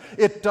clubs,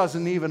 it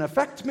doesn't even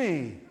affect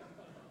me.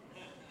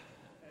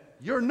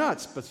 You're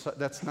nuts, but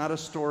that's not a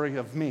story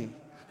of me.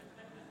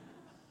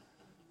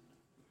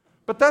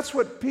 But that's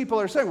what people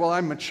are saying. Well,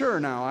 I'm mature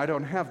now. I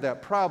don't have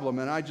that problem,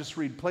 and I just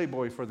read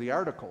Playboy for the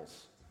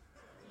articles.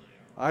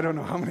 I don't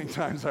know how many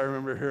times I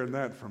remember hearing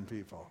that from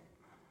people.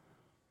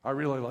 I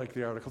really like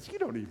the articles. You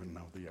don't even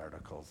know the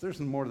articles. There's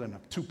more than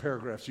 2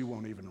 paragraphs. You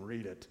won't even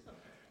read it.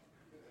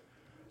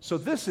 So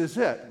this is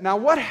it. Now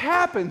what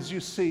happens, you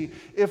see,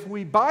 if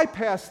we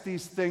bypass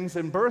these things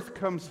and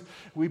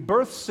we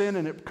birth sin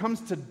and it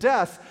comes to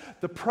death,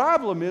 the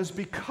problem is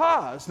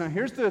because, now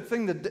here's the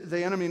thing that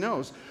the enemy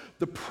knows,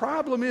 the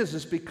problem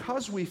is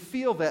because we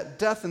feel that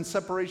death and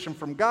separation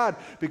from God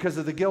because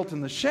of the guilt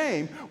and the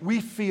shame,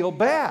 we feel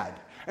bad.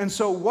 And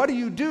so what do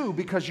you do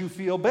because you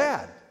feel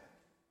bad?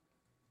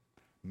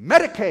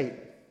 Medicate.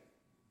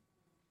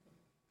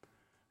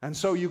 And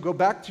so you go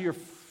back to your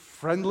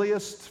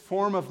friendliest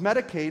form of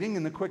medicating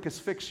and the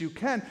quickest fix you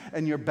can,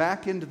 and you're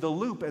back into the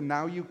loop, and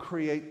now you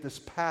create this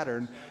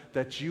pattern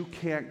that you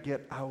can't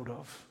get out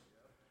of.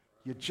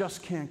 You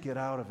just can't get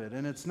out of it.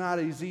 And it's not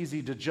as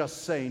easy to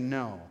just say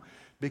no,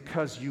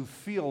 because you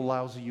feel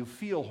lousy, you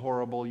feel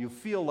horrible, you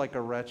feel like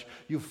a wretch,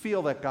 you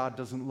feel that God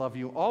doesn't love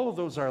you. All of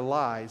those are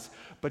lies,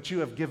 but you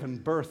have given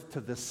birth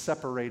to this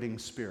separating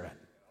spirit.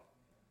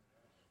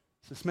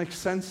 Does this make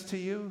sense to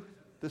you?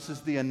 This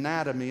is the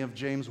anatomy of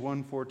James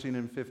 1:14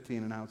 and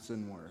 15 and how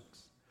sin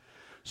works.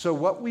 So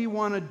what we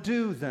want to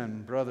do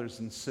then, brothers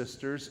and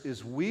sisters,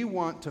 is we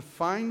want to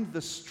find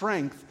the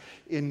strength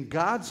in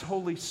God's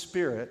Holy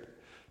Spirit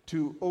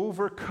to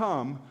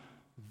overcome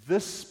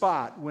this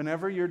spot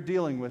whenever you're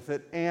dealing with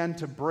it and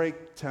to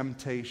break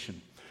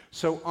temptation.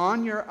 So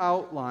on your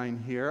outline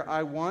here,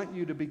 I want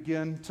you to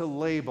begin to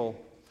label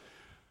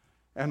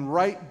and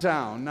write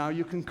down. Now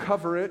you can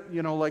cover it,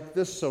 like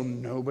this so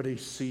nobody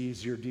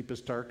sees your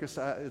deepest, darkest.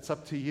 It's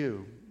up to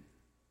you.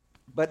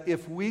 But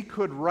if we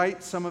could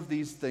write some of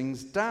these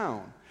things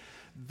down,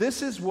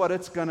 this is what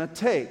it's going to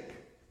take.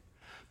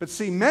 But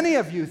see, many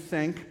of you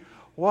think,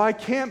 well, I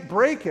can't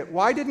break it.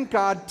 Why didn't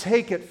God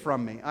take it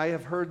from me? I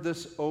have heard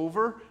this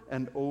over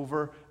and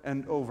over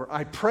and over.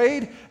 I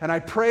prayed and I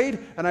prayed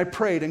and I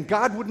prayed, and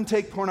God wouldn't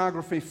take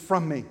pornography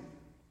from me.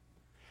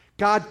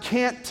 God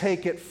can't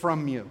take it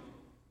from you,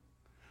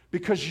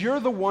 because you're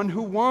the one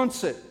who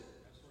wants it.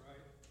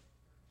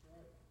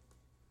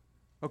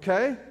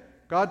 Okay?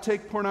 God,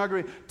 take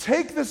pornography.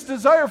 Take this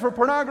desire for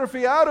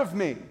pornography out of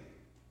me.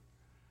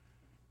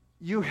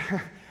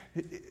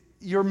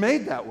 You're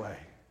made that way.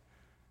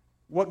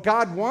 What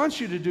God wants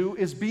you to do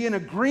is be in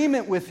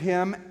agreement with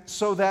Him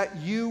so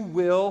that you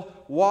will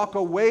walk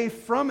away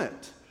from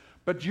it.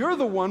 But you're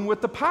the one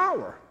with the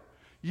power.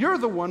 You're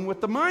the one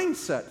with the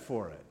mindset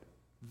for it.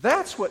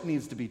 That's what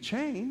needs to be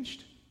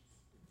changed.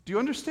 Do you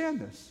understand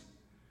this?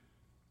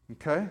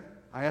 Okay?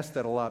 I ask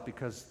that a lot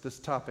because this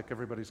topic,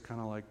 everybody's kind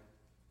of like,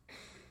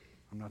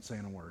 I'm not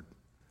saying a word.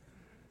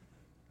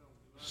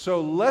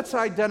 So let's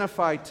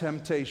identify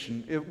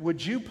temptation.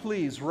 Would you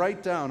please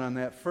write down on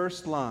that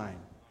first line,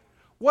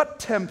 what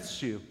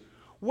tempts you?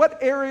 What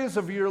areas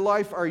of your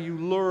life are you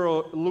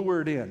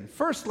lured in?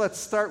 First, let's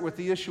start with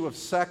the issue of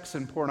sex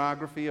and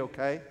pornography,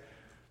 okay?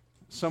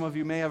 Some of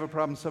you may have a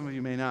problem, some of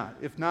you may not.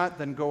 If not,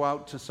 then go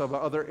out to some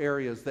other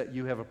areas that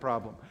you have a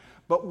problem.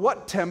 But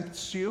what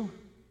tempts you?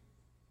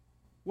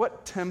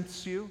 What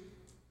tempts you?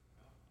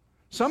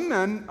 Some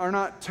men are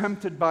not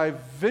tempted by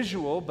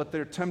visual, but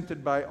they're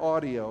tempted by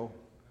audio.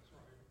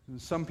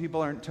 And some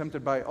people aren't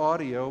tempted by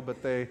audio,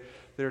 but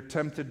they're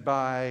tempted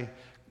by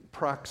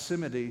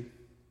proximity.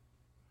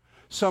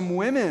 Some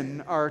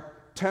women are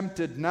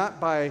tempted not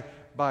by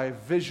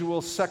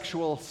visual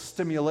sexual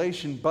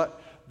stimulation,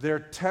 but they're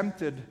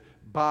tempted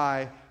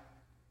by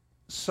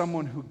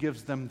someone who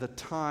gives them the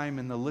time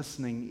and the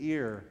listening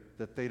ear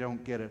that they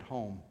don't get at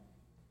home,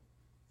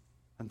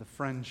 and the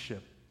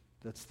friendship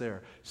that's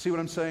there. See what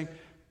I'm saying?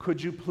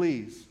 Could you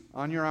please,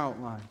 on your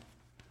outline,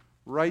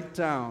 write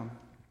down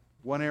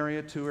 1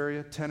 area, 2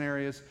 area, 10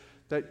 areas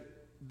that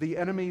the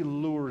enemy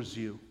lures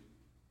you.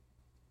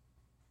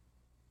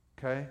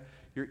 Okay?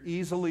 You're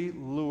easily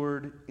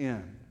lured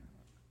in.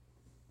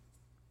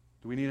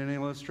 Do we need any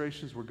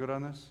illustrations? We're good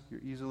on this?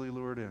 You're easily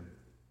lured in.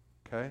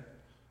 Okay?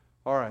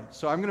 All right.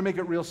 So I'm going to make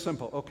it real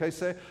simple. Okay?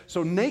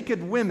 So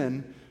naked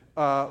women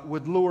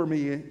would lure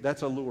me.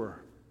 That's a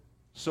lure.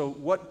 So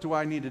what do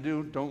I need to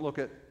do? Don't look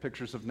at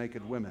pictures of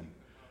naked women.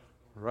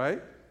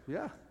 Right?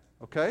 Yeah.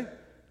 Okay?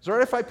 Is it all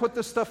right if I put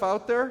this stuff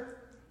out there?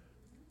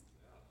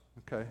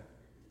 Okay.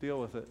 Deal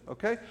with it.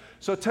 Okay?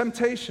 So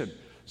temptation.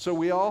 So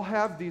we all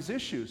have these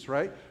issues,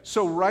 right?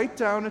 So write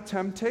down a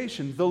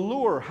temptation. The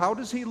lure. How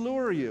does he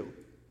lure you?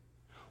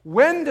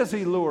 When does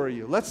he lure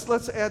you?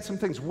 Let's add some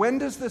things. When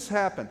does this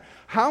happen?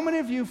 How many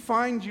of you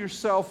find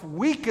yourself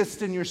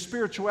weakest in your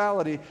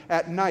spirituality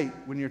at night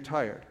when you're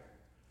tired?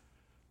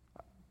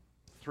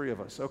 3 of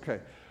us. Okay.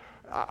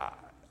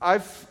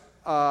 I've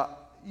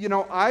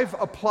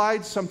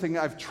applied something.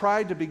 I've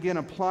tried to begin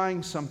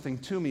applying something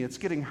to me. It's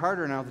getting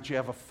harder now that you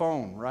have a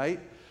phone, right?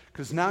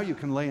 Because now you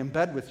can lay in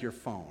bed with your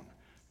phone.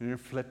 And you're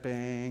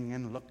flipping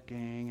and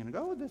looking and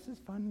go, oh, this is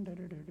fun.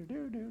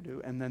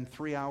 And then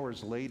 3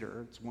 hours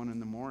later, it's 1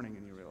 a.m.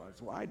 and you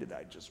realize, why did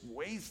I just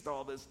waste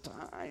all this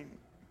time?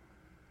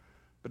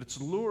 But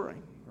it's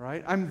luring,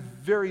 right? I'm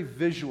very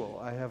visual.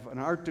 I have an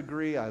art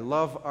degree. I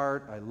love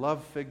art. I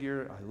love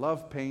figure. I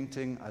love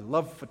painting. I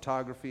love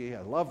photography.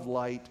 I love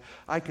light.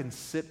 I can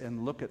sit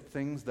and look at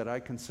things that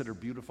I consider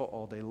beautiful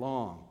all day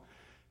long.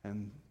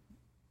 And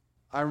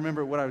I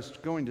remember what I was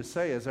going to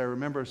say is I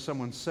remember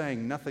someone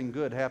saying, nothing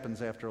good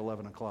happens after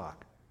 11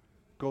 o'clock.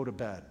 Go to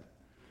bed.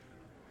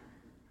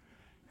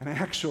 And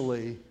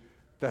actually,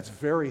 that's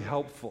very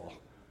helpful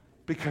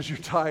because you're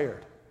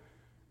tired.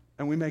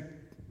 And we make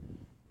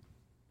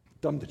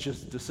dumb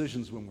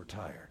decisions when we're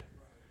tired.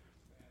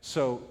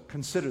 So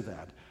consider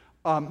that.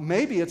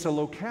 Maybe it's a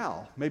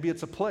locale. Maybe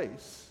it's a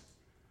place.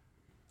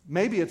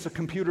 Maybe it's a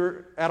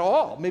computer at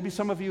all. Maybe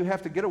some of you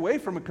have to get away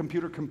from a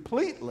computer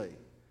completely.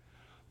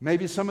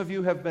 Maybe some of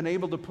you have been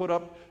able to put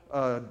up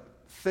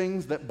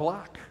things that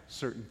block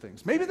certain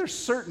things. Maybe there's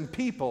certain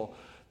people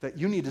that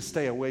you need to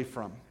stay away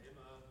from.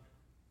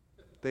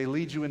 They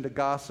lead you into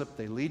gossip.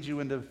 They lead you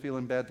into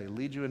feeling bad. They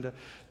lead you into...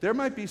 There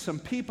might be some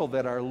people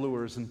that are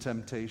lures and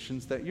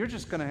temptations that you're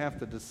just going to have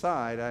to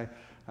decide,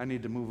 I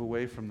need to move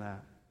away from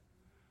that.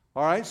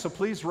 All right, so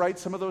please write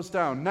some of those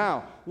down.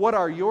 Now, what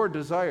are your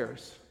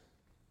desires?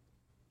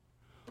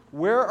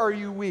 Where are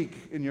you weak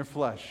in your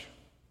flesh?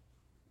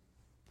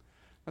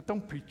 Now,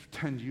 don't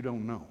pretend you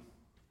don't know.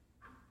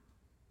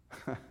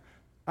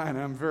 And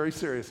I'm very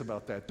serious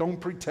about that. Don't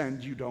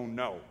pretend you don't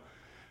know.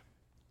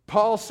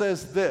 Paul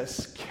says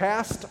this,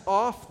 cast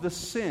off the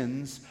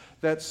sins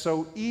that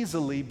so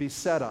easily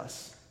beset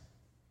us.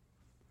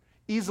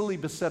 Easily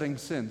besetting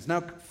sins.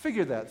 Now,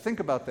 figure that. Think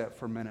about that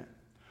for a minute.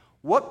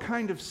 What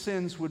kind of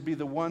sins would be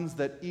the ones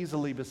that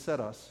easily beset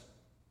us?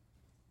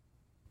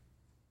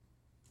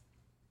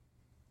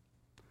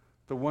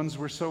 The ones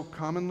we're so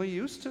commonly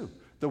used to.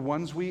 The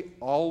ones we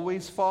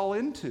always fall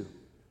into.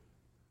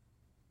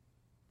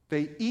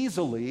 They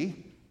easily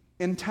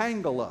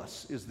entangle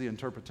us, is the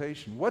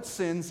interpretation. What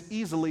sins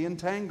easily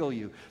entangle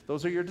you?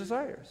 Those are your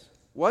desires.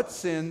 What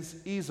sins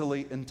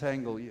easily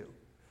entangle you?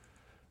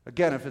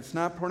 Again, if it's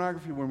not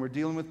pornography, when we're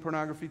dealing with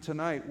pornography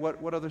tonight,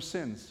 what other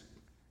sins?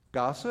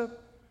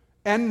 Gossip?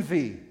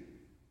 Envy.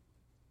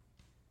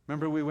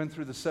 Remember we went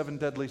through the 7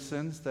 deadly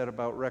sins that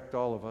about wrecked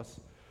all of us.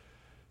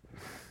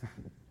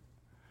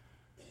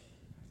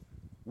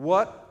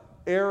 What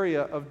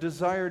area of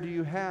desire do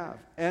you have?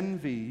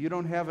 Envy. You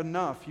don't have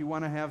enough. You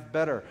want to have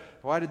better.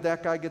 Why did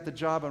that guy get the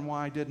job and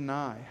why didn't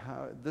I?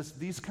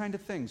 These kind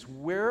of things.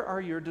 Where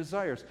are your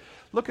desires?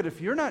 Look, if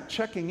you're not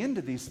checking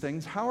into these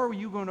things, how are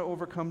you going to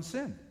overcome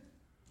sin?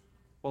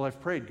 Well,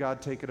 I've prayed,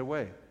 God, take it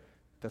away.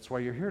 That's why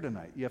you're here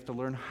tonight. You have to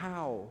learn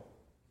how.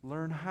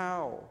 Learn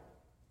how.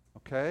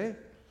 Okay?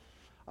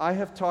 I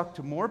have talked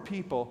to more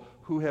people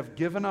who have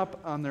given up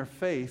on their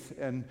faith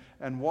and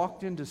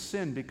walked into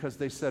sin because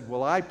they said,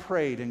 well, I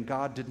prayed and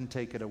God didn't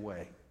take it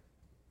away.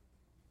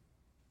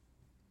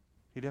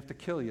 He'd have to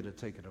kill you to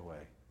take it away.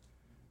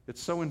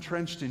 It's so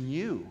entrenched in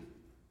you.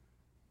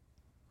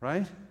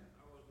 Right?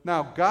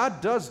 Now,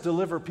 God does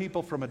deliver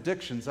people from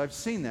addictions. I've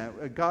seen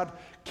that. God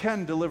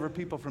can deliver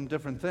people from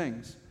different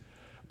things.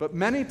 But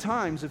many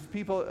times,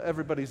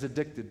 everybody's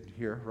addicted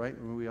here, right?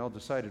 We all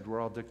decided we're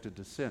all addicted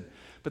to sin.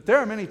 But there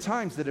are many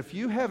times that if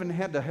you haven't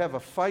had to have a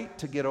fight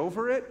to get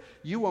over it,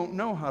 you won't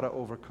know how to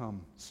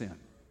overcome sin.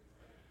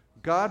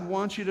 God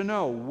wants you to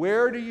know,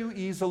 where do you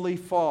easily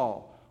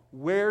fall?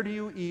 Where do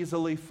you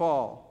easily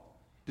fall?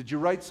 Did you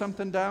write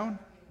something down?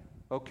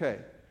 Okay.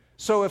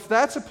 So if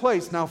that's a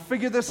place, now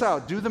figure this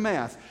out, do the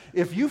math.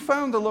 If you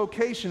found the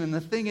location and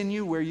the thing in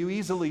you where you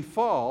easily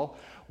fall,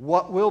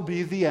 what will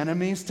be the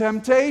enemy's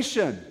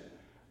temptation?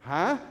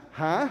 Huh?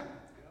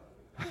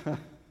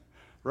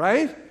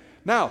 Right?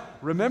 Now,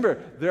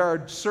 remember, there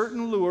are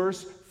certain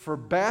lures for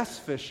bass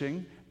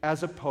fishing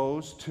as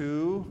opposed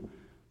to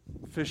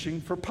fishing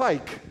for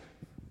pike.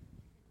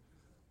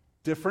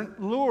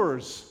 Different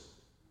lures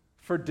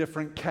for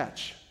different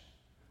catch.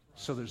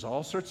 So there's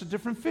all sorts of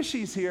different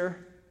fishies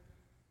here.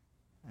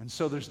 And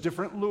so there's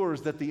different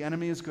lures that the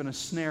enemy is going to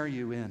snare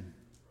you in.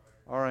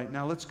 All right,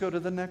 now let's go to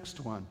the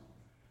next one.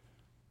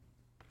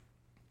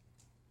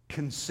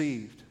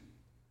 Conceived.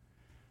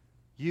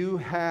 You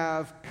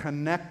have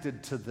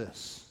connected to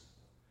this.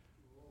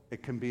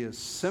 It can be as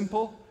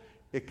simple,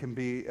 it can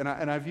be, and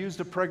I've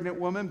used a pregnant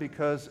woman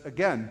because,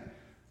 again,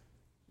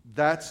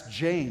 that's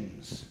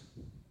James.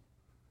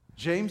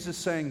 James is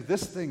saying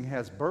this thing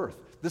has birth,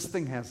 this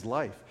thing has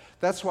life.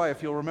 That's why,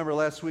 if you'll remember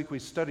last week, we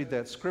studied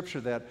that scripture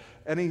that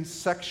any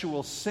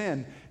sexual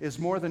sin is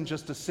more than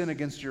just a sin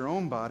against your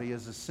own body,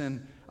 it's a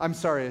sin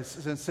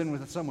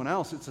with someone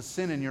else. It's a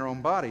sin in your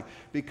own body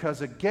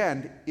because,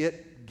 again,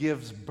 it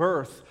gives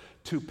birth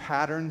to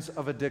patterns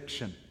of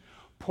addiction.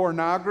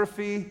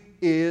 Pornography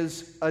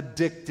is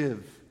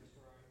addictive.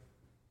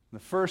 The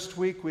first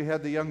week, we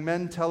had the young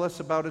men tell us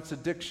about its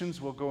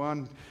addictions. We'll go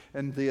on,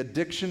 and the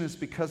addiction is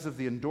because of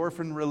the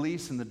endorphin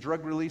release and the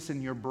drug release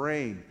in your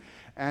brain.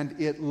 And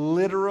it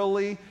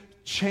literally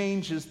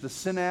changes the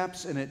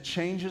synapse and it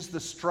changes the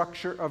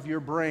structure of your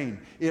brain.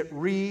 It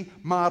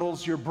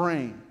remodels your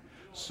brain.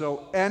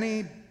 So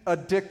any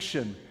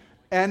addiction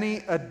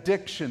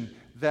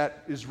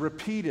that is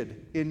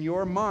repeated in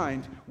your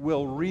mind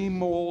will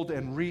remold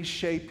and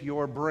reshape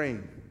your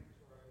brain.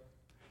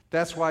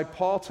 That's why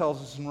Paul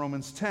tells us in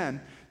Romans 10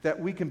 that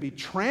we can be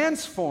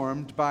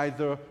transformed by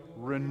the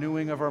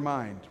renewing of our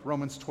mind.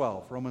 Romans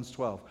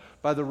 12.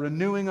 By the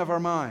renewing of our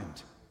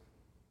mind.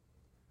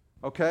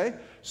 Okay?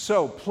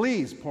 So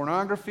please,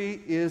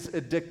 pornography is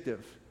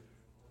addictive.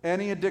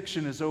 Any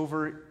addiction is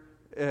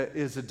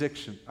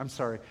addiction. I'm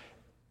sorry.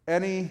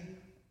 Any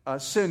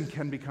sin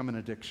can become an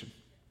addiction.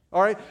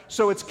 All right?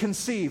 So it's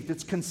conceived.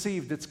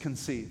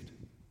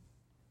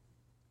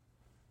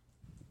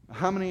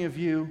 How many of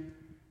you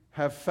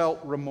have felt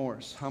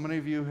remorse? How many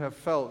of you have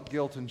felt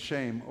guilt and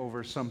shame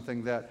over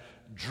something that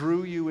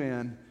drew you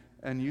in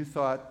and you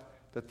thought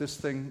that this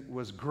thing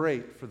was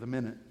great for the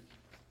minute?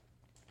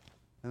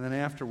 And then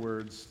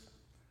afterwards,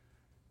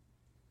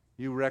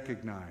 you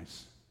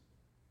recognize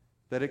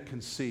that it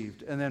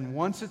conceived. And then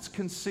once it's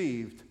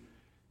conceived,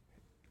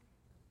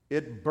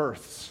 it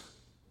births.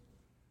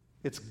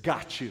 It's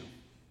got you.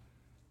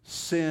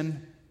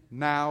 Sin,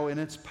 now in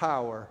its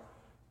power,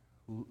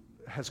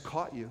 has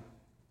caught you.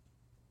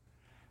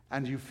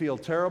 And you feel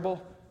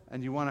terrible,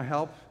 and you want to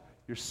help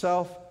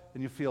yourself,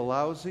 and you feel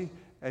lousy,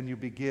 and you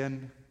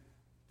begin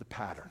the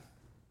pattern.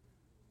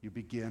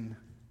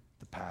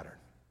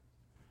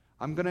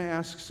 I'm going to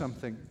ask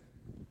something.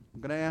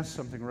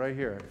 Right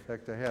here. In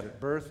fact, I had it.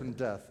 Birth and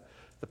death.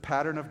 The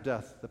pattern of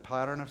death. The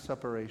pattern of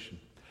separation.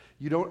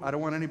 I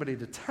don't want anybody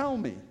to tell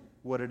me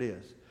what it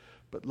is.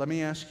 But let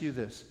me ask you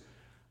this.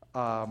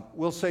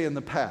 We'll say in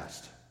the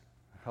past.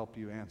 Help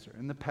you answer.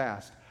 In the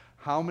past,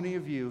 how many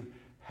of you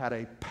had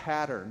a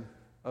pattern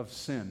of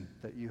sin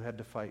that you had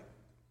to fight?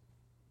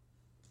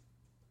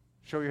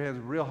 Show your hands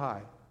real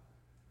high.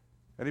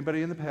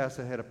 Anybody in the past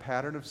that had a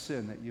pattern of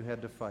sin that you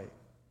had to fight?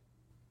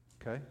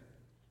 Okay?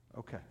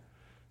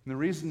 And the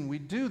reason we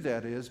do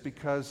that is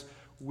because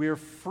we're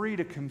free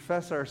to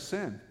confess our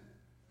sin.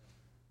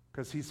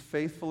 Because He's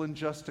faithful and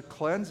just to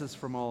cleanse us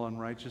from all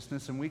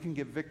unrighteousness, and we can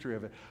get victory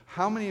of it.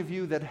 How many of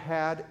you that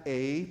had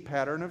a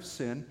pattern of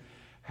sin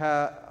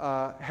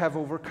have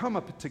overcome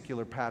a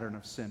particular pattern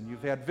of sin?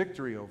 You've had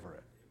victory over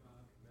it.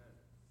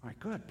 All right,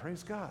 good.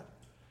 Praise God.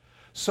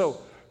 So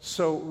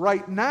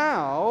right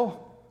now,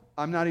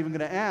 I'm not even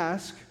going to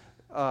ask,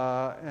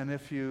 and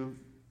if you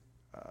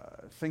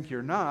think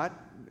you're not,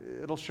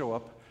 it'll show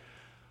up.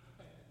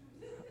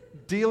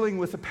 Dealing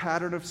with a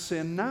pattern of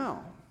sin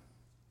now.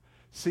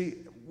 See,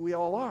 we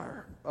all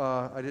are.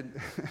 I didn't.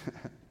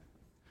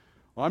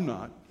 Well, I'm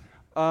not.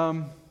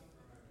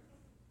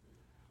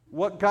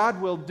 What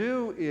God will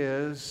do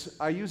is,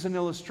 I use an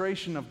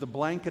illustration of the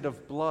blanket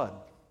of blood.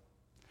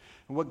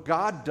 And what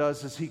God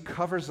does is He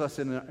covers us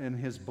in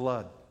His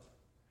blood.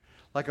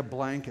 Like a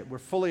blanket. We're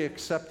fully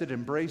accepted,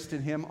 embraced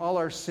in Him. All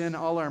our sin,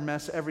 all our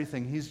mess,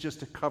 everything. He's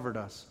just covered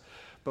us.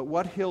 But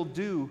what He'll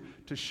do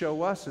to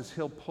show us is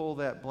He'll pull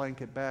that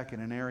blanket back in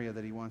an area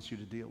that He wants you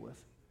to deal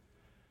with.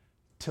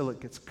 Till it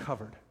gets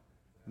covered.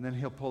 And then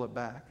He'll pull it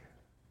back.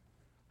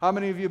 How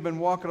many of you have been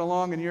walking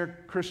along in your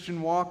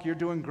Christian walk? You're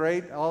doing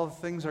great. All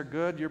things are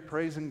good. You're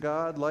praising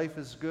God. Life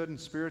is good and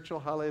spiritual.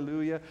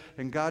 Hallelujah.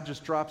 And God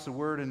just drops a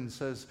word and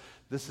says,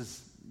 this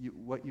is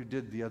what you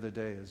did the other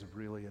day is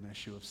really an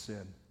issue of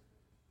sin.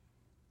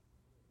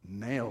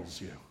 Nails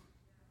you.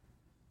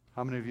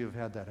 How many of you have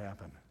had that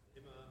happen?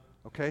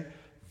 Okay?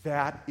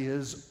 That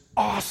is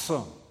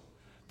awesome.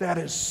 That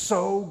is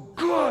so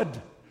good.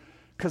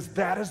 Because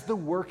that is the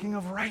working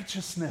of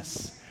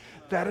righteousness.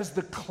 That is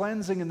the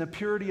cleansing and the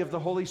purity of the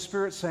Holy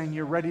Spirit saying,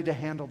 you're ready to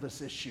handle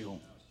this issue.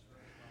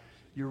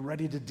 You're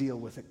ready to deal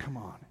with it. Come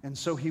on. And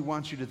so He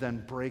wants you to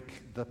then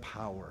break the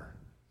power.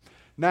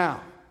 Now,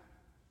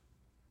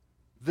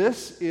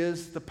 this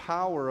is the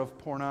power of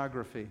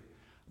pornography.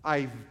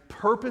 I've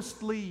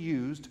purposely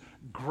used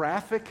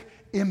graphic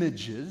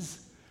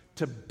images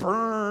to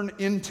burn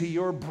into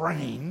your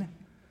brain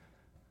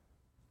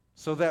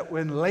so that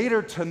when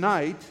later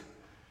tonight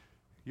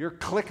you're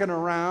clicking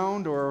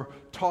around or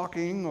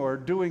talking or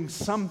doing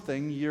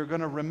something, you're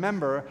going to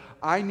remember,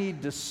 I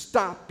need to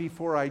stop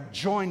before I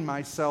join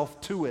myself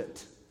to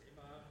it.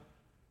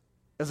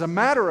 As a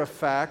matter of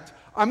fact,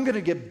 I'm going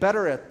to get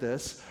better at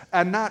this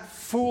and not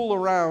fool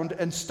around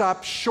and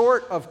stop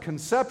short of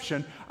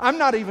conception. I'm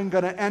not even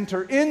going to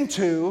enter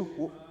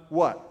into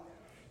what?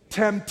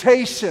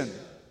 Temptation.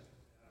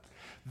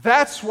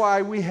 That's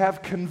why we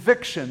have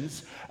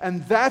convictions,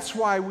 and that's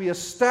why we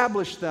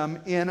establish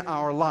them in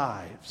our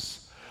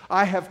lives.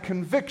 I have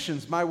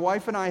convictions. My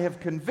wife and I have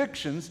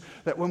convictions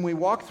that when we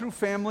walk through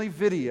family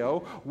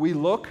video, we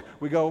look,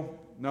 we go,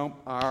 no,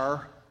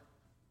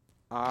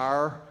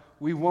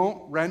 we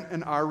won't rent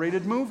an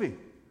R-rated movie.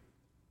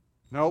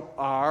 Nope,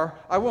 R.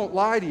 I won't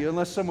lie to you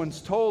unless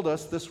someone's told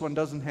us this one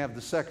doesn't have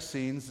the sex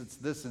scenes, it's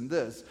this and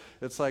this.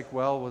 It's like,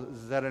 well,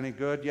 is that any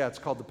good? Yeah, it's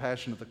called The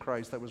Passion of the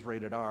Christ. That was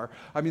rated R.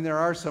 I mean, there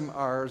are some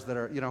R's that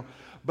are,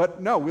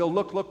 but no, we'll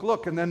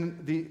look, and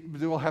then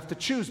we'll have to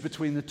choose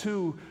between the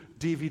two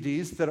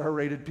DVDs that are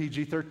rated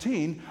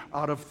PG-13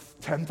 out of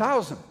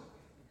 10,000.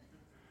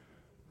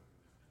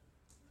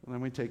 And then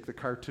we take the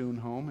cartoon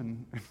home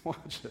and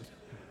watch it.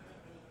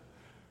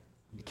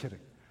 I'm kidding.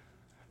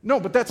 No,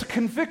 but that's a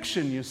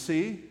conviction, you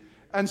see.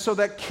 And so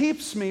that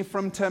keeps me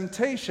from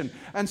temptation.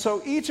 And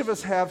so each of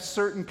us have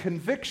certain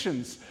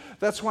convictions.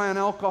 That's why an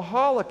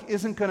alcoholic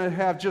isn't going to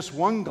have just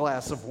one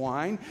glass of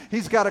wine.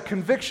 He's got a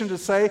conviction to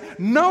say,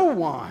 no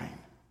wine.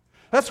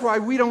 That's why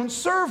we don't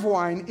serve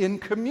wine in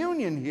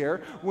communion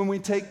here when we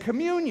take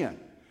communion.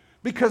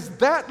 Because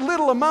that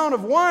little amount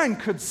of wine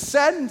could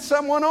send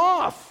someone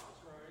off.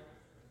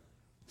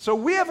 So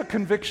we have a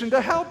conviction to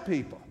help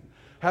people.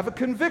 Have a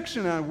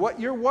conviction on what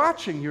you're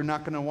watching. You're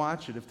not going to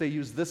watch it. If they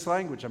use this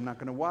language, I'm not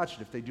going to watch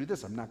it. If they do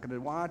this, I'm not going to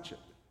watch it.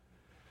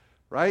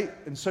 Right?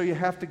 And so you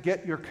have to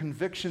get your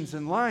convictions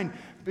in line,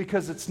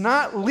 because it's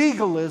not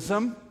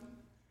legalism.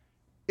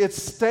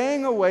 It's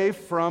staying away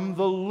from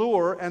the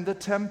lure and the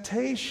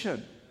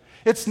temptation.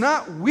 It's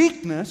not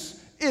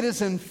weakness. It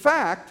is, in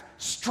fact,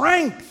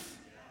 strength.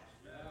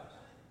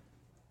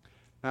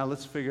 Now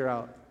let's figure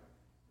out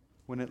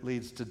when it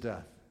leads to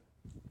death.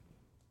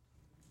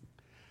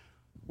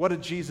 What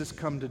did Jesus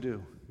come to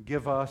do?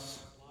 Give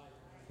us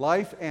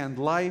life, and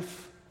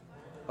life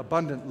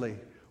abundantly.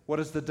 What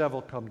does the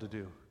devil come to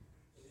do?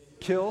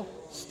 Kill,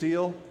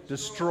 steal,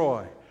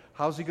 destroy.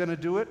 How's he going to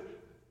do it?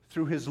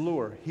 Through his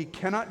lure. He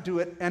cannot do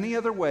it any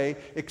other way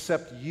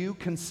except you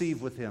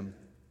conceive with him.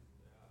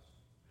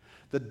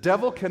 The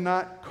devil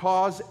cannot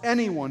cause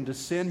anyone to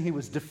sin. He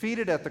was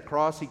defeated at the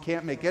cross. He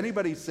can't make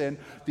anybody sin.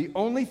 The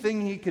only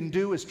thing he can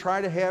do is try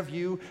to have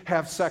you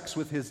have sex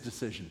with his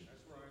decision.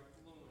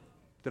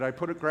 Did I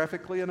put it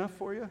graphically enough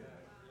for you?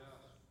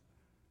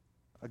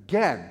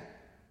 Again,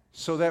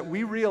 so that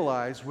we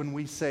realize when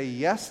we say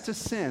yes to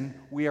sin,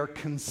 we are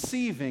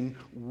conceiving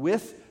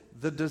with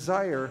the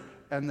desire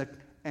and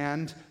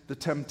the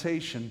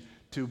temptation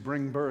to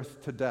bring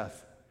birth to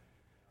death.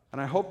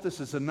 And I hope this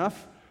is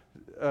enough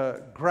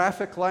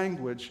graphic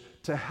language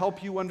to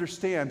help you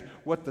understand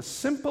what the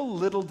simple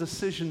little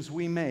decisions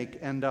we make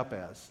end up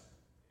as.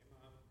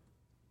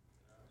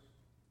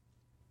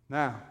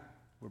 Now,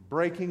 we're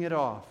breaking it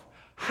off.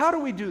 How do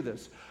we do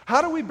this?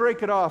 How do we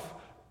break it off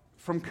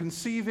from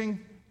conceiving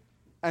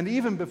and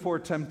even before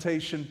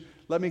temptation?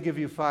 Let me give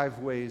you 5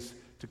 ways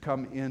to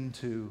come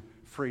into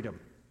freedom.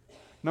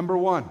 Number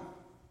 1,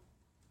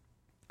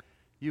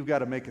 you've got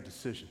to make a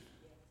decision.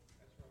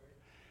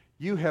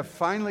 You have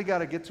finally got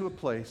to get to a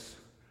place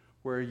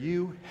where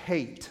you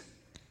hate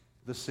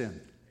the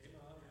sin.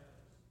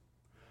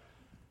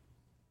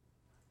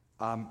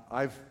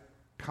 I've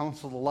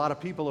counseled a lot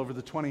of people over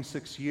the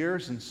 26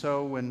 years, and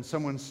so when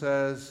someone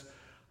says,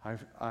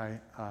 I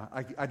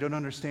don't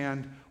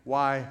understand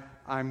why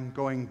I'm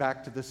going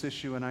back to this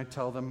issue, and I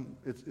tell them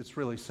it's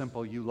really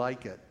simple. You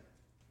like it.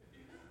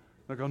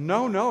 They go,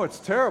 no, it's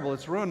terrible.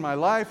 It's ruined my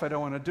life. I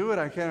don't want to do it.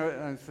 I can't.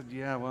 And I said,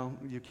 yeah, well,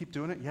 you keep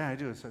doing it? Yeah, I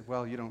do. I said,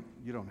 well, you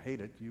don't hate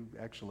it. You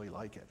actually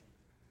like it.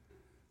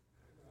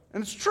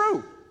 And it's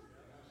true.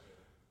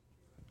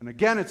 And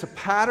again, it's a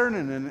pattern,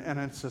 and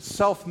it's a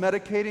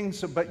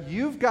self-medicating. But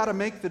you've got to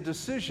make the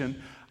decision.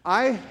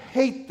 I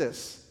hate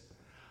this.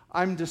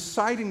 I'm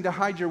deciding to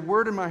hide your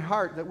word in my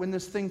heart that when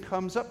this thing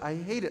comes up, I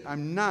hate it.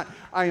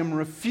 I am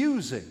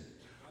refusing.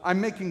 I'm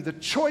making the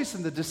choice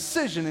and the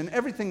decision and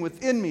everything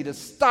within me to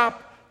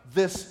stop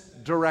this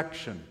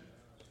direction.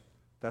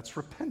 That's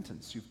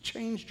repentance. You've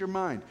changed your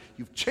mind.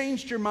 You've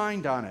changed your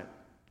mind on it.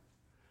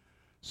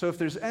 So if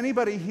there's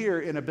anybody here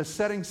in a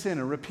besetting sin,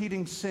 a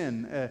repeating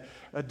sin,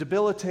 a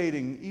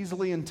debilitating,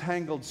 easily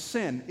entangled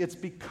sin, it's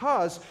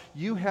because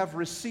you have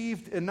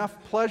received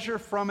enough pleasure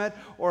from it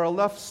or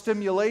enough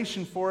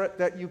stimulation for it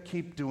that you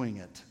keep doing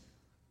it.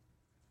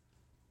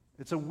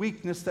 It's a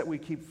weakness that we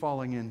keep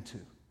falling into.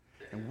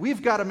 And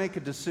we've got to make a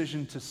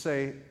decision to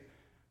say,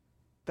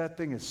 that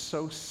thing is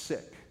so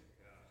sick.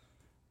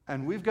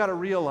 And we've got to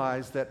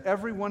realize that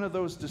every one of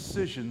those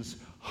decisions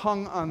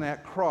hung on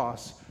that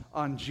cross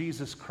on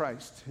Jesus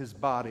Christ, his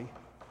body.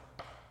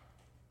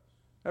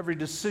 Every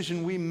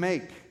decision we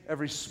make,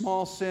 every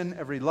small sin,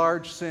 every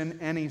large sin,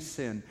 any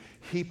sin,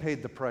 he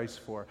paid the price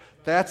for.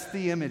 That's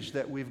the image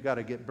that we've got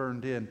to get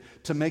burned in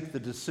to make the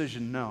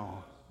decision,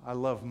 no, I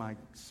love my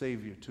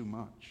Savior too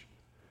much.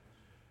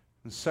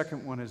 The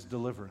second one is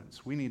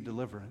deliverance. We need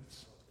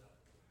deliverance.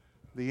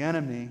 The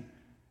enemy,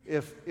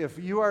 if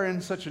you are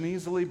in such an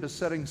easily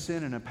besetting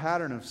sin and a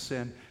pattern of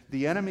sin,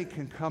 the enemy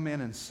can come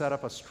in and set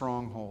up a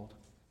stronghold.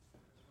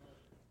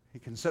 He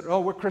can say,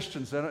 we're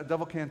Christians. The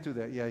devil can't do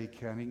that. Yeah, he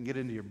can. He can get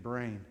into your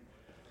brain.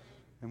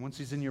 And once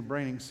he's in your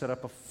brain, he can set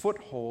up a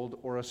foothold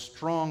or a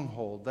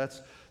stronghold.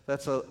 That's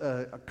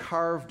a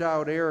carved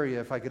out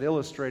area, if I could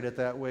illustrate it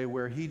that way,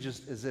 where he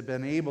just has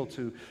been able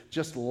to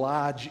just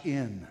lodge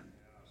in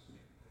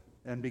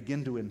and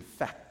begin to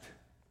infect.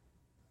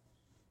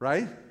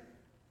 Right?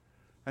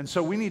 And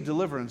so we need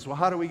deliverance. Well,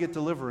 how do we get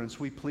deliverance?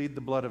 We plead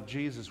the blood of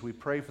Jesus. We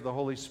pray for the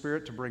Holy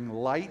Spirit to bring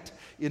light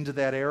into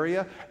that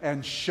area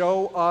and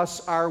show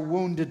us our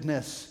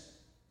woundedness.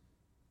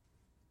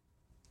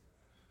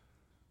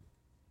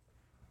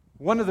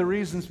 One of the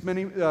reasons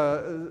many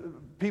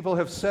people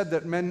have said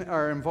that men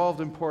are involved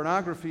in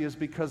pornography is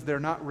because they're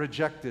not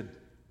rejected.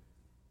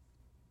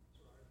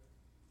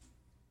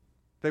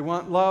 They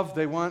want love,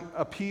 they want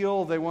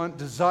appeal, they want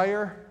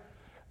desire,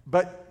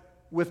 but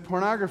with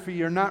pornography,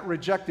 you're not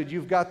rejected.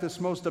 You've got this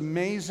most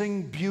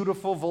amazing,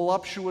 beautiful,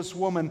 voluptuous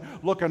woman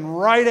looking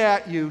right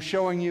at you,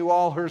 showing you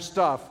all her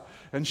stuff,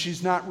 and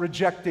she's not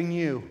rejecting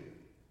you.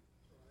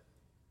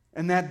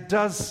 And that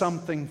does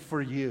something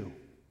for you.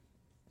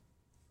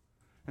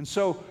 And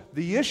so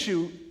the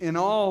issue in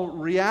all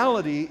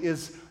reality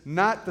is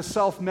not the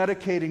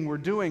self-medicating we're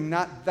doing.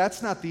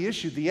 That's not the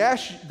issue. The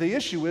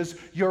issue is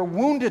your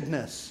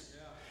woundedness.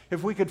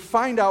 If we could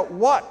find out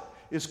what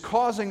is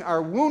causing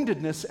our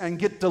woundedness and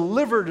get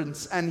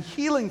deliverance and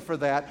healing for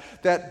that,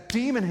 that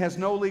demon has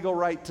no legal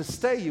right to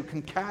stay. You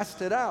can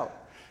cast it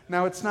out.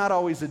 Now, it's not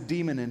always a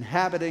demon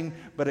inhabiting,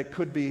 but it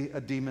could be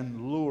a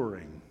demon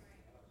luring.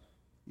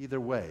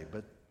 Either way,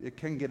 but it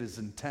can get as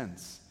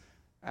intense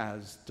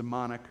as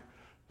demonic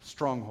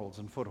strongholds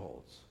and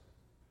footholds.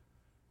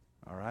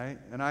 All right?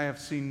 And I have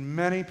seen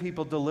many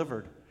people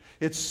delivered.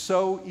 It's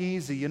so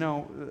easy. You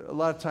know, a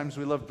lot of times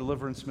we love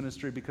deliverance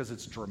ministry because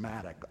it's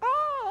dramatic.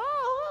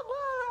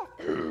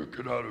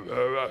 Get out of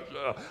here.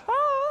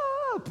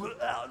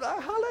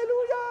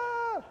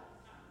 Hallelujah.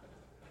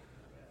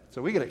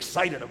 So we get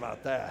excited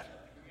about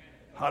that.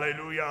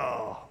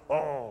 Hallelujah.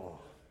 Oh.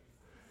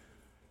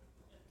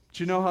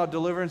 Do you know how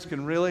deliverance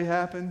can really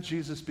happen?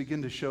 Jesus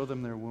began to show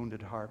them their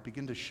wounded heart,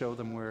 begin to show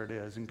them where it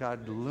is. And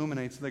God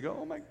illuminates, and they go,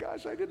 oh my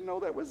gosh, I didn't know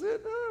that was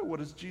it. What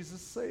does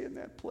Jesus say in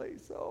that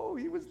place? Oh,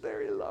 he was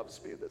there, he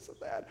loves me, this and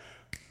that.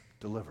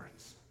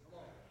 Deliverance.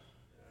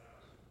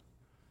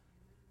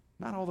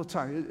 Not all the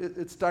time.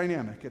 It's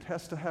dynamic. It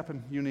has to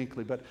happen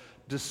uniquely. But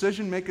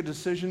make a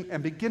decision,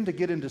 and begin to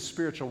get into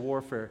spiritual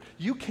warfare.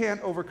 You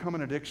can't overcome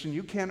an addiction.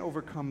 You can't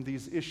overcome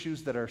these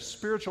issues that are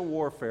spiritual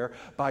warfare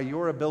by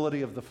your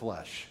ability of the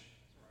flesh.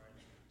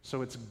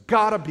 So it's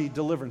got to be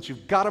deliverance.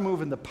 You've got to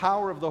move in the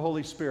power of the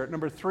Holy Spirit.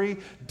 Number 3,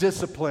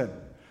 discipline.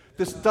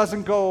 This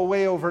doesn't go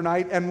away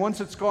overnight, and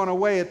once it's gone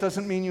away, it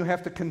doesn't mean you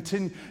have to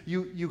continue.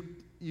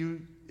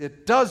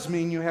 It does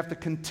mean you have to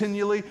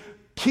continually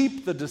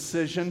keep the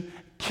decision,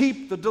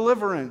 keep the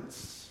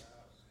deliverance,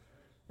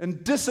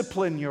 and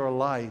discipline your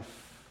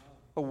life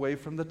away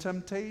from the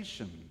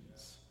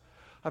temptations.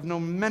 I've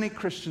known many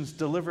Christians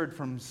delivered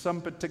from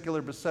some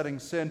particular besetting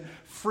sin,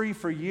 free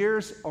for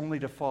years, only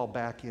to fall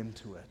back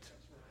into it.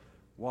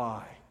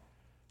 Why?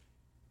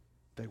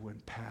 They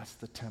went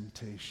past the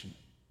temptation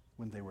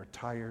when they were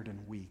tired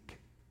and weak.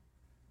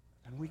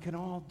 And we can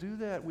all do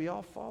that. We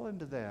all fall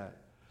into that.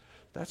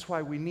 That's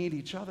why we need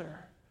each other.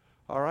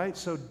 All right?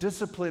 So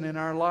discipline in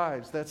our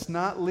lives. That's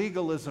not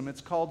legalism. It's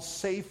called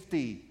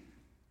safety.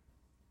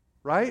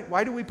 Right?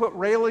 Why do we put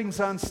railings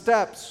on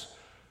steps?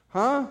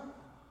 Huh?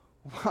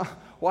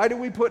 Why do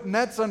we put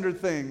nets under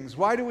things?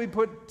 Why do we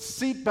put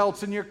seat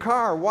belts in your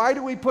car? Why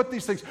do we put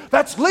these things?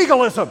 That's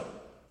legalism.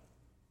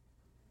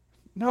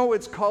 No,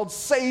 it's called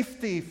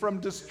safety from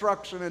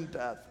destruction and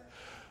death.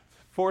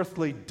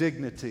 Fourthly,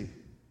 dignity.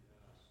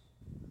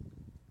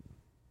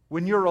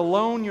 When you're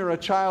alone, you're a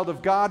child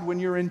of God. When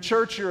you're in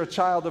church, you're a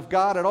child of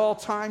God. At all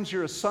times,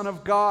 you're a son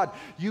of God.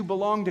 You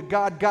belong to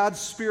God. God's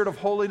spirit of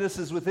holiness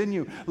is within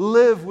you.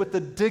 Live with the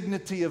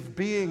dignity of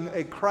being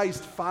a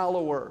Christ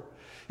follower.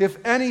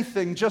 If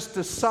anything, just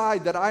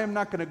decide that I am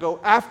not going to go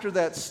after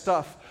that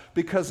stuff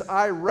because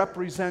I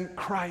represent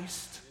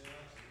Christ.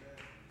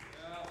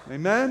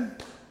 Amen?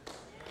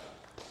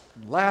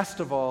 Last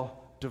of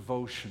all,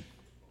 devotion.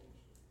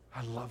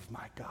 I love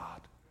my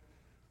God.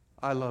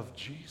 I love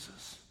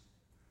Jesus.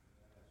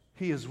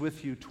 He is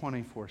with you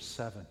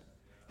 24/7.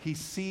 He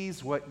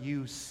sees what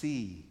you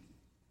see.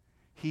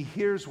 He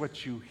hears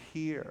what you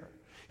hear.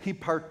 He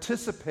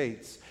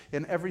participates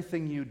in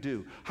everything you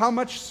do. How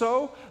much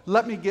so?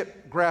 Let me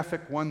get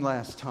graphic one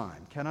last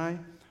time. Can I?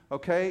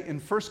 Okay, in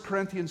 1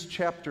 Corinthians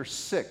chapter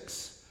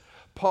 6,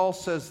 Paul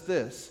says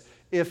this: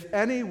 if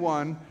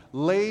anyone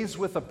lays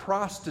with a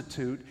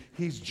prostitute,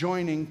 he's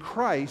joining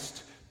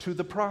Christ to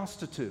the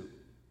prostitute.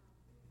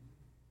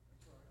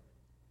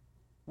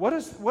 What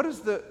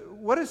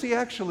is he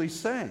actually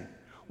saying?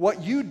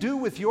 What you do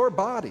with your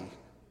body,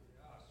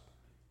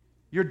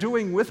 you're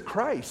doing with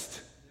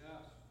Christ.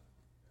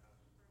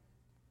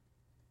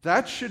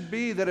 That should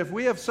be that if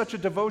we have such a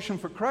devotion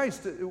for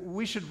Christ,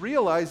 we should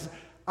realize,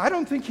 I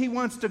don't think he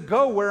wants to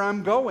go where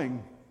I'm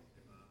going.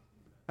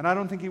 And I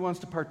don't think he wants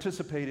to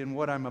participate in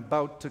what I'm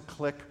about to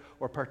click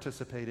or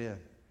participate in.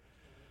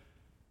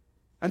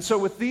 And so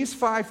with these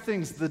 5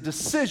 things, the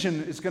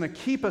decision is going to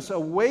keep us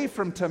away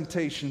from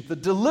temptation. The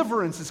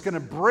deliverance is going to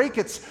break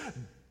its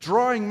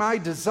drawing my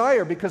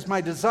desire, because my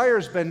desire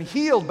has been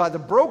healed by the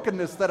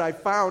brokenness that I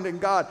found in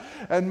God.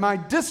 And my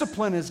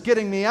discipline is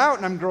getting me out,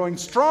 and I'm growing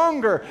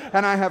stronger,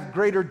 and I have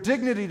greater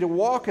dignity to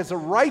walk as a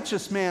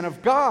righteous man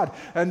of God.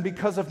 And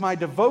because of my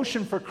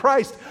devotion for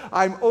Christ,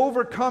 I'm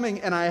overcoming,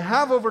 and I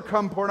have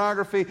overcome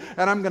pornography,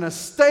 and I'm going to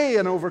stay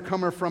an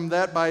overcomer from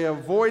that by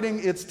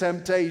avoiding its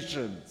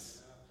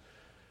temptations.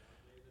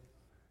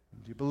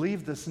 Do you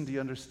believe this and do you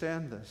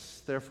understand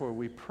this? Therefore,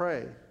 we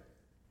pray.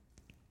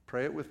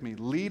 Pray it with me.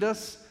 Lead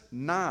us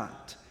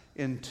not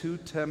into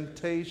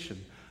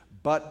temptation,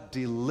 but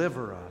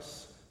deliver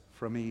us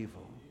from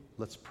evil.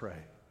 Let's pray.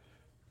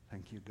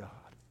 Thank you, God.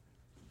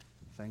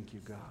 Thank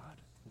you, God.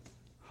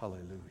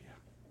 Hallelujah.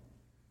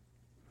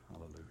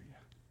 Hallelujah.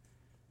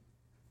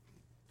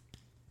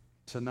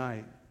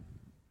 Tonight,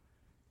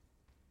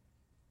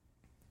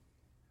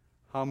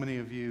 how many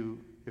of you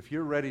if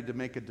you're ready to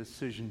make a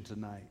decision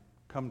tonight,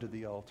 come to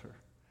the altar.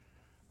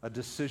 A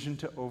decision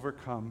to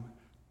overcome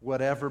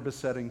whatever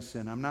besetting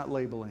sin. I'm not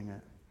labeling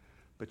it.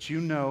 But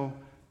you know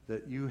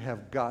that you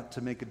have got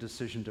to make a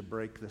decision to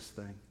break this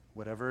thing,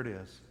 whatever it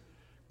is.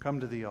 Come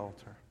to the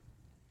altar.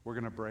 We're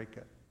going to break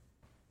it.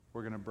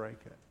 We're going to break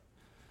it.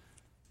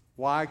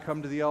 Why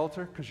come to the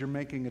altar? Because you're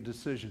making a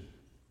decision.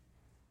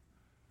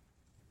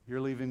 You're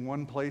leaving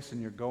one place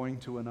and you're going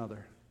to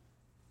another.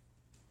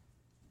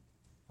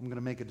 I'm going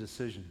to make a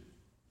decision.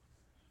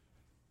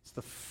 It's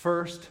the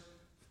first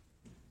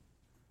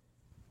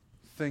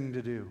thing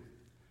to do.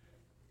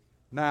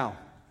 Now,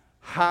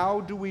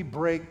 how do we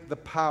break the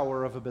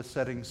power of a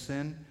besetting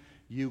sin?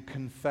 You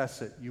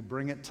confess it. You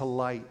bring it to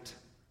light.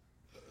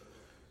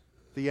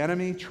 The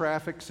enemy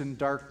traffics in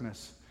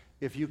darkness.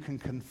 If you can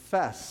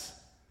confess,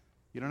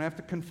 you don't have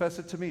to confess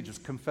it to me.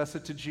 Just confess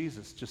it to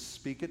Jesus. Just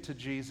speak it to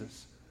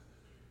Jesus.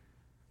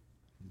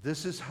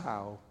 This is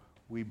how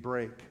we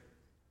break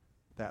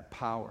that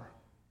power.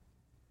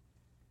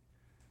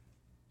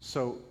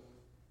 So,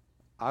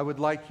 I would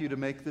like you to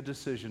make the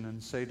decision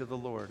and say to the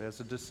Lord, as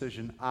a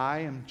decision, I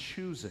am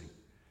choosing.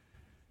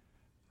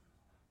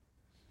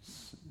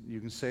 You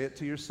can say it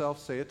to yourself,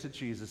 say it to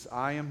Jesus.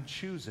 I am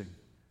choosing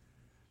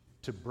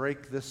to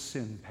break this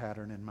sin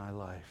pattern in my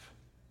life.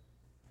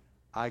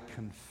 I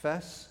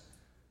confess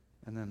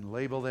and then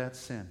label that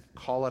sin.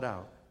 Call it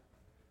out.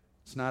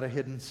 It's not a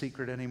hidden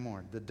secret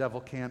anymore. The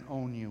devil can't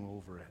own you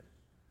over it.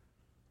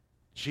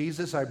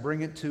 Jesus, I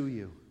bring it to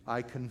you.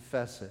 I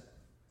confess it.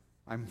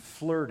 I'm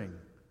flirting.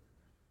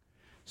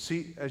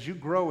 See, as you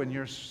grow in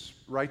your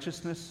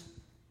righteousness,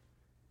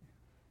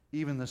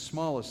 even the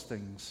smallest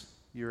things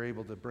you're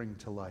able to bring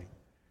to light.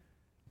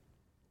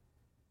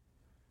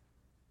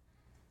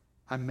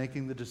 I'm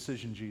making the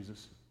decision,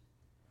 Jesus.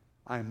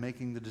 I'm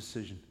making the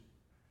decision.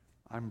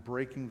 I'm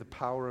breaking the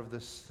power of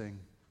this thing.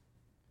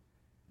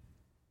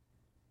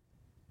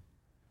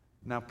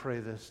 Now pray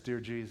this, dear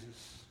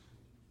Jesus.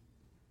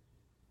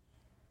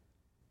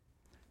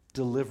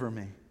 Deliver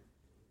me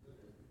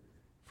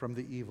from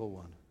the evil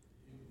one.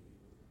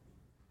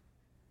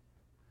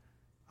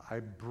 I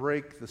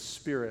break the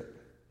spirit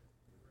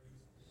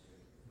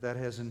that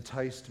has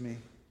enticed me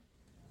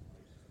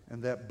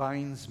and that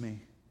binds me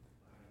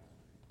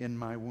in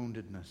my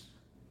woundedness.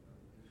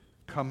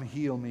 Come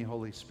heal me,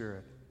 Holy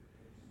Spirit,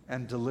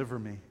 and deliver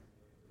me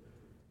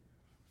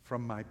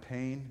from my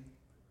pain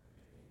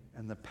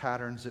and the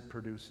patterns it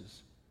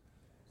produces.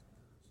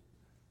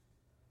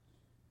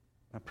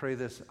 I pray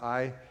this.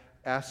 I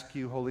ask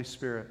you, Holy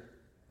Spirit,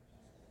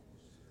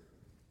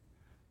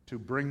 to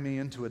bring me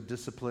into a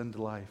disciplined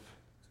life,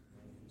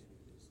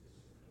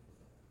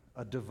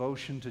 a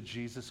devotion to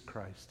Jesus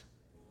Christ,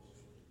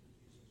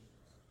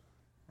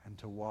 and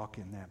to walk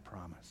in that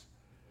promise.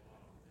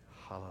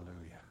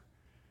 Hallelujah.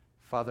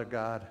 Father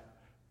God,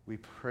 we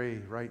pray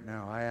right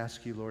now. I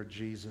ask you, Lord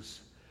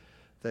Jesus,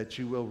 that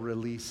you will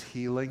release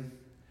healing,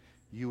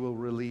 you will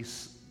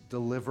release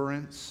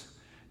deliverance,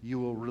 you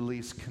will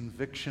release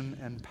conviction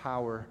and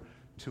power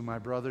to my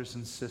brothers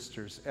and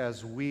sisters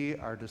as we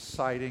are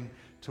deciding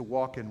to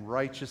walk in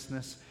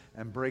righteousness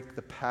and break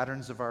the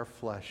patterns of our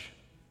flesh.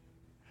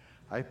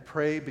 I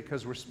pray,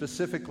 because we're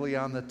specifically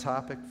on the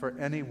topic, for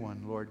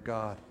anyone, Lord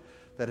God,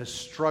 that is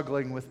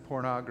struggling with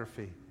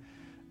pornography,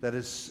 that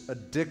is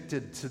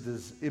addicted to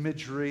this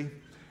imagery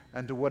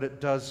and to what it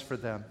does for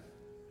them.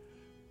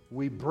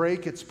 We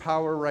break its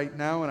power right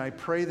now, and I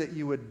pray that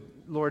you would,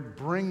 Lord,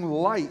 bring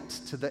light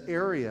to the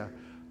area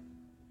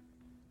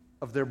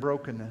of their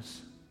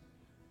brokenness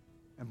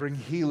and bring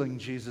healing,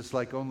 Jesus,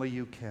 like only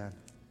you can.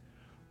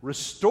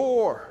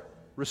 Restore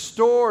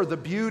the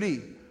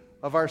beauty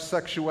of our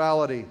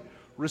sexuality.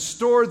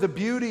 Restore the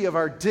beauty of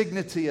our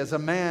dignity as a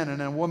man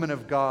and a woman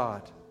of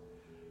God.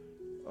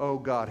 Oh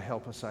God,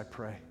 help us, I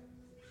pray.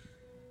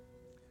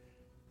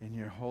 In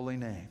your holy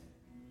name.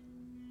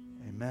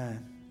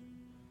 Amen.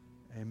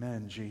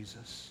 Amen,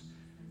 Jesus.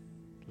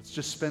 Let's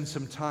just spend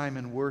some time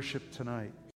in worship tonight.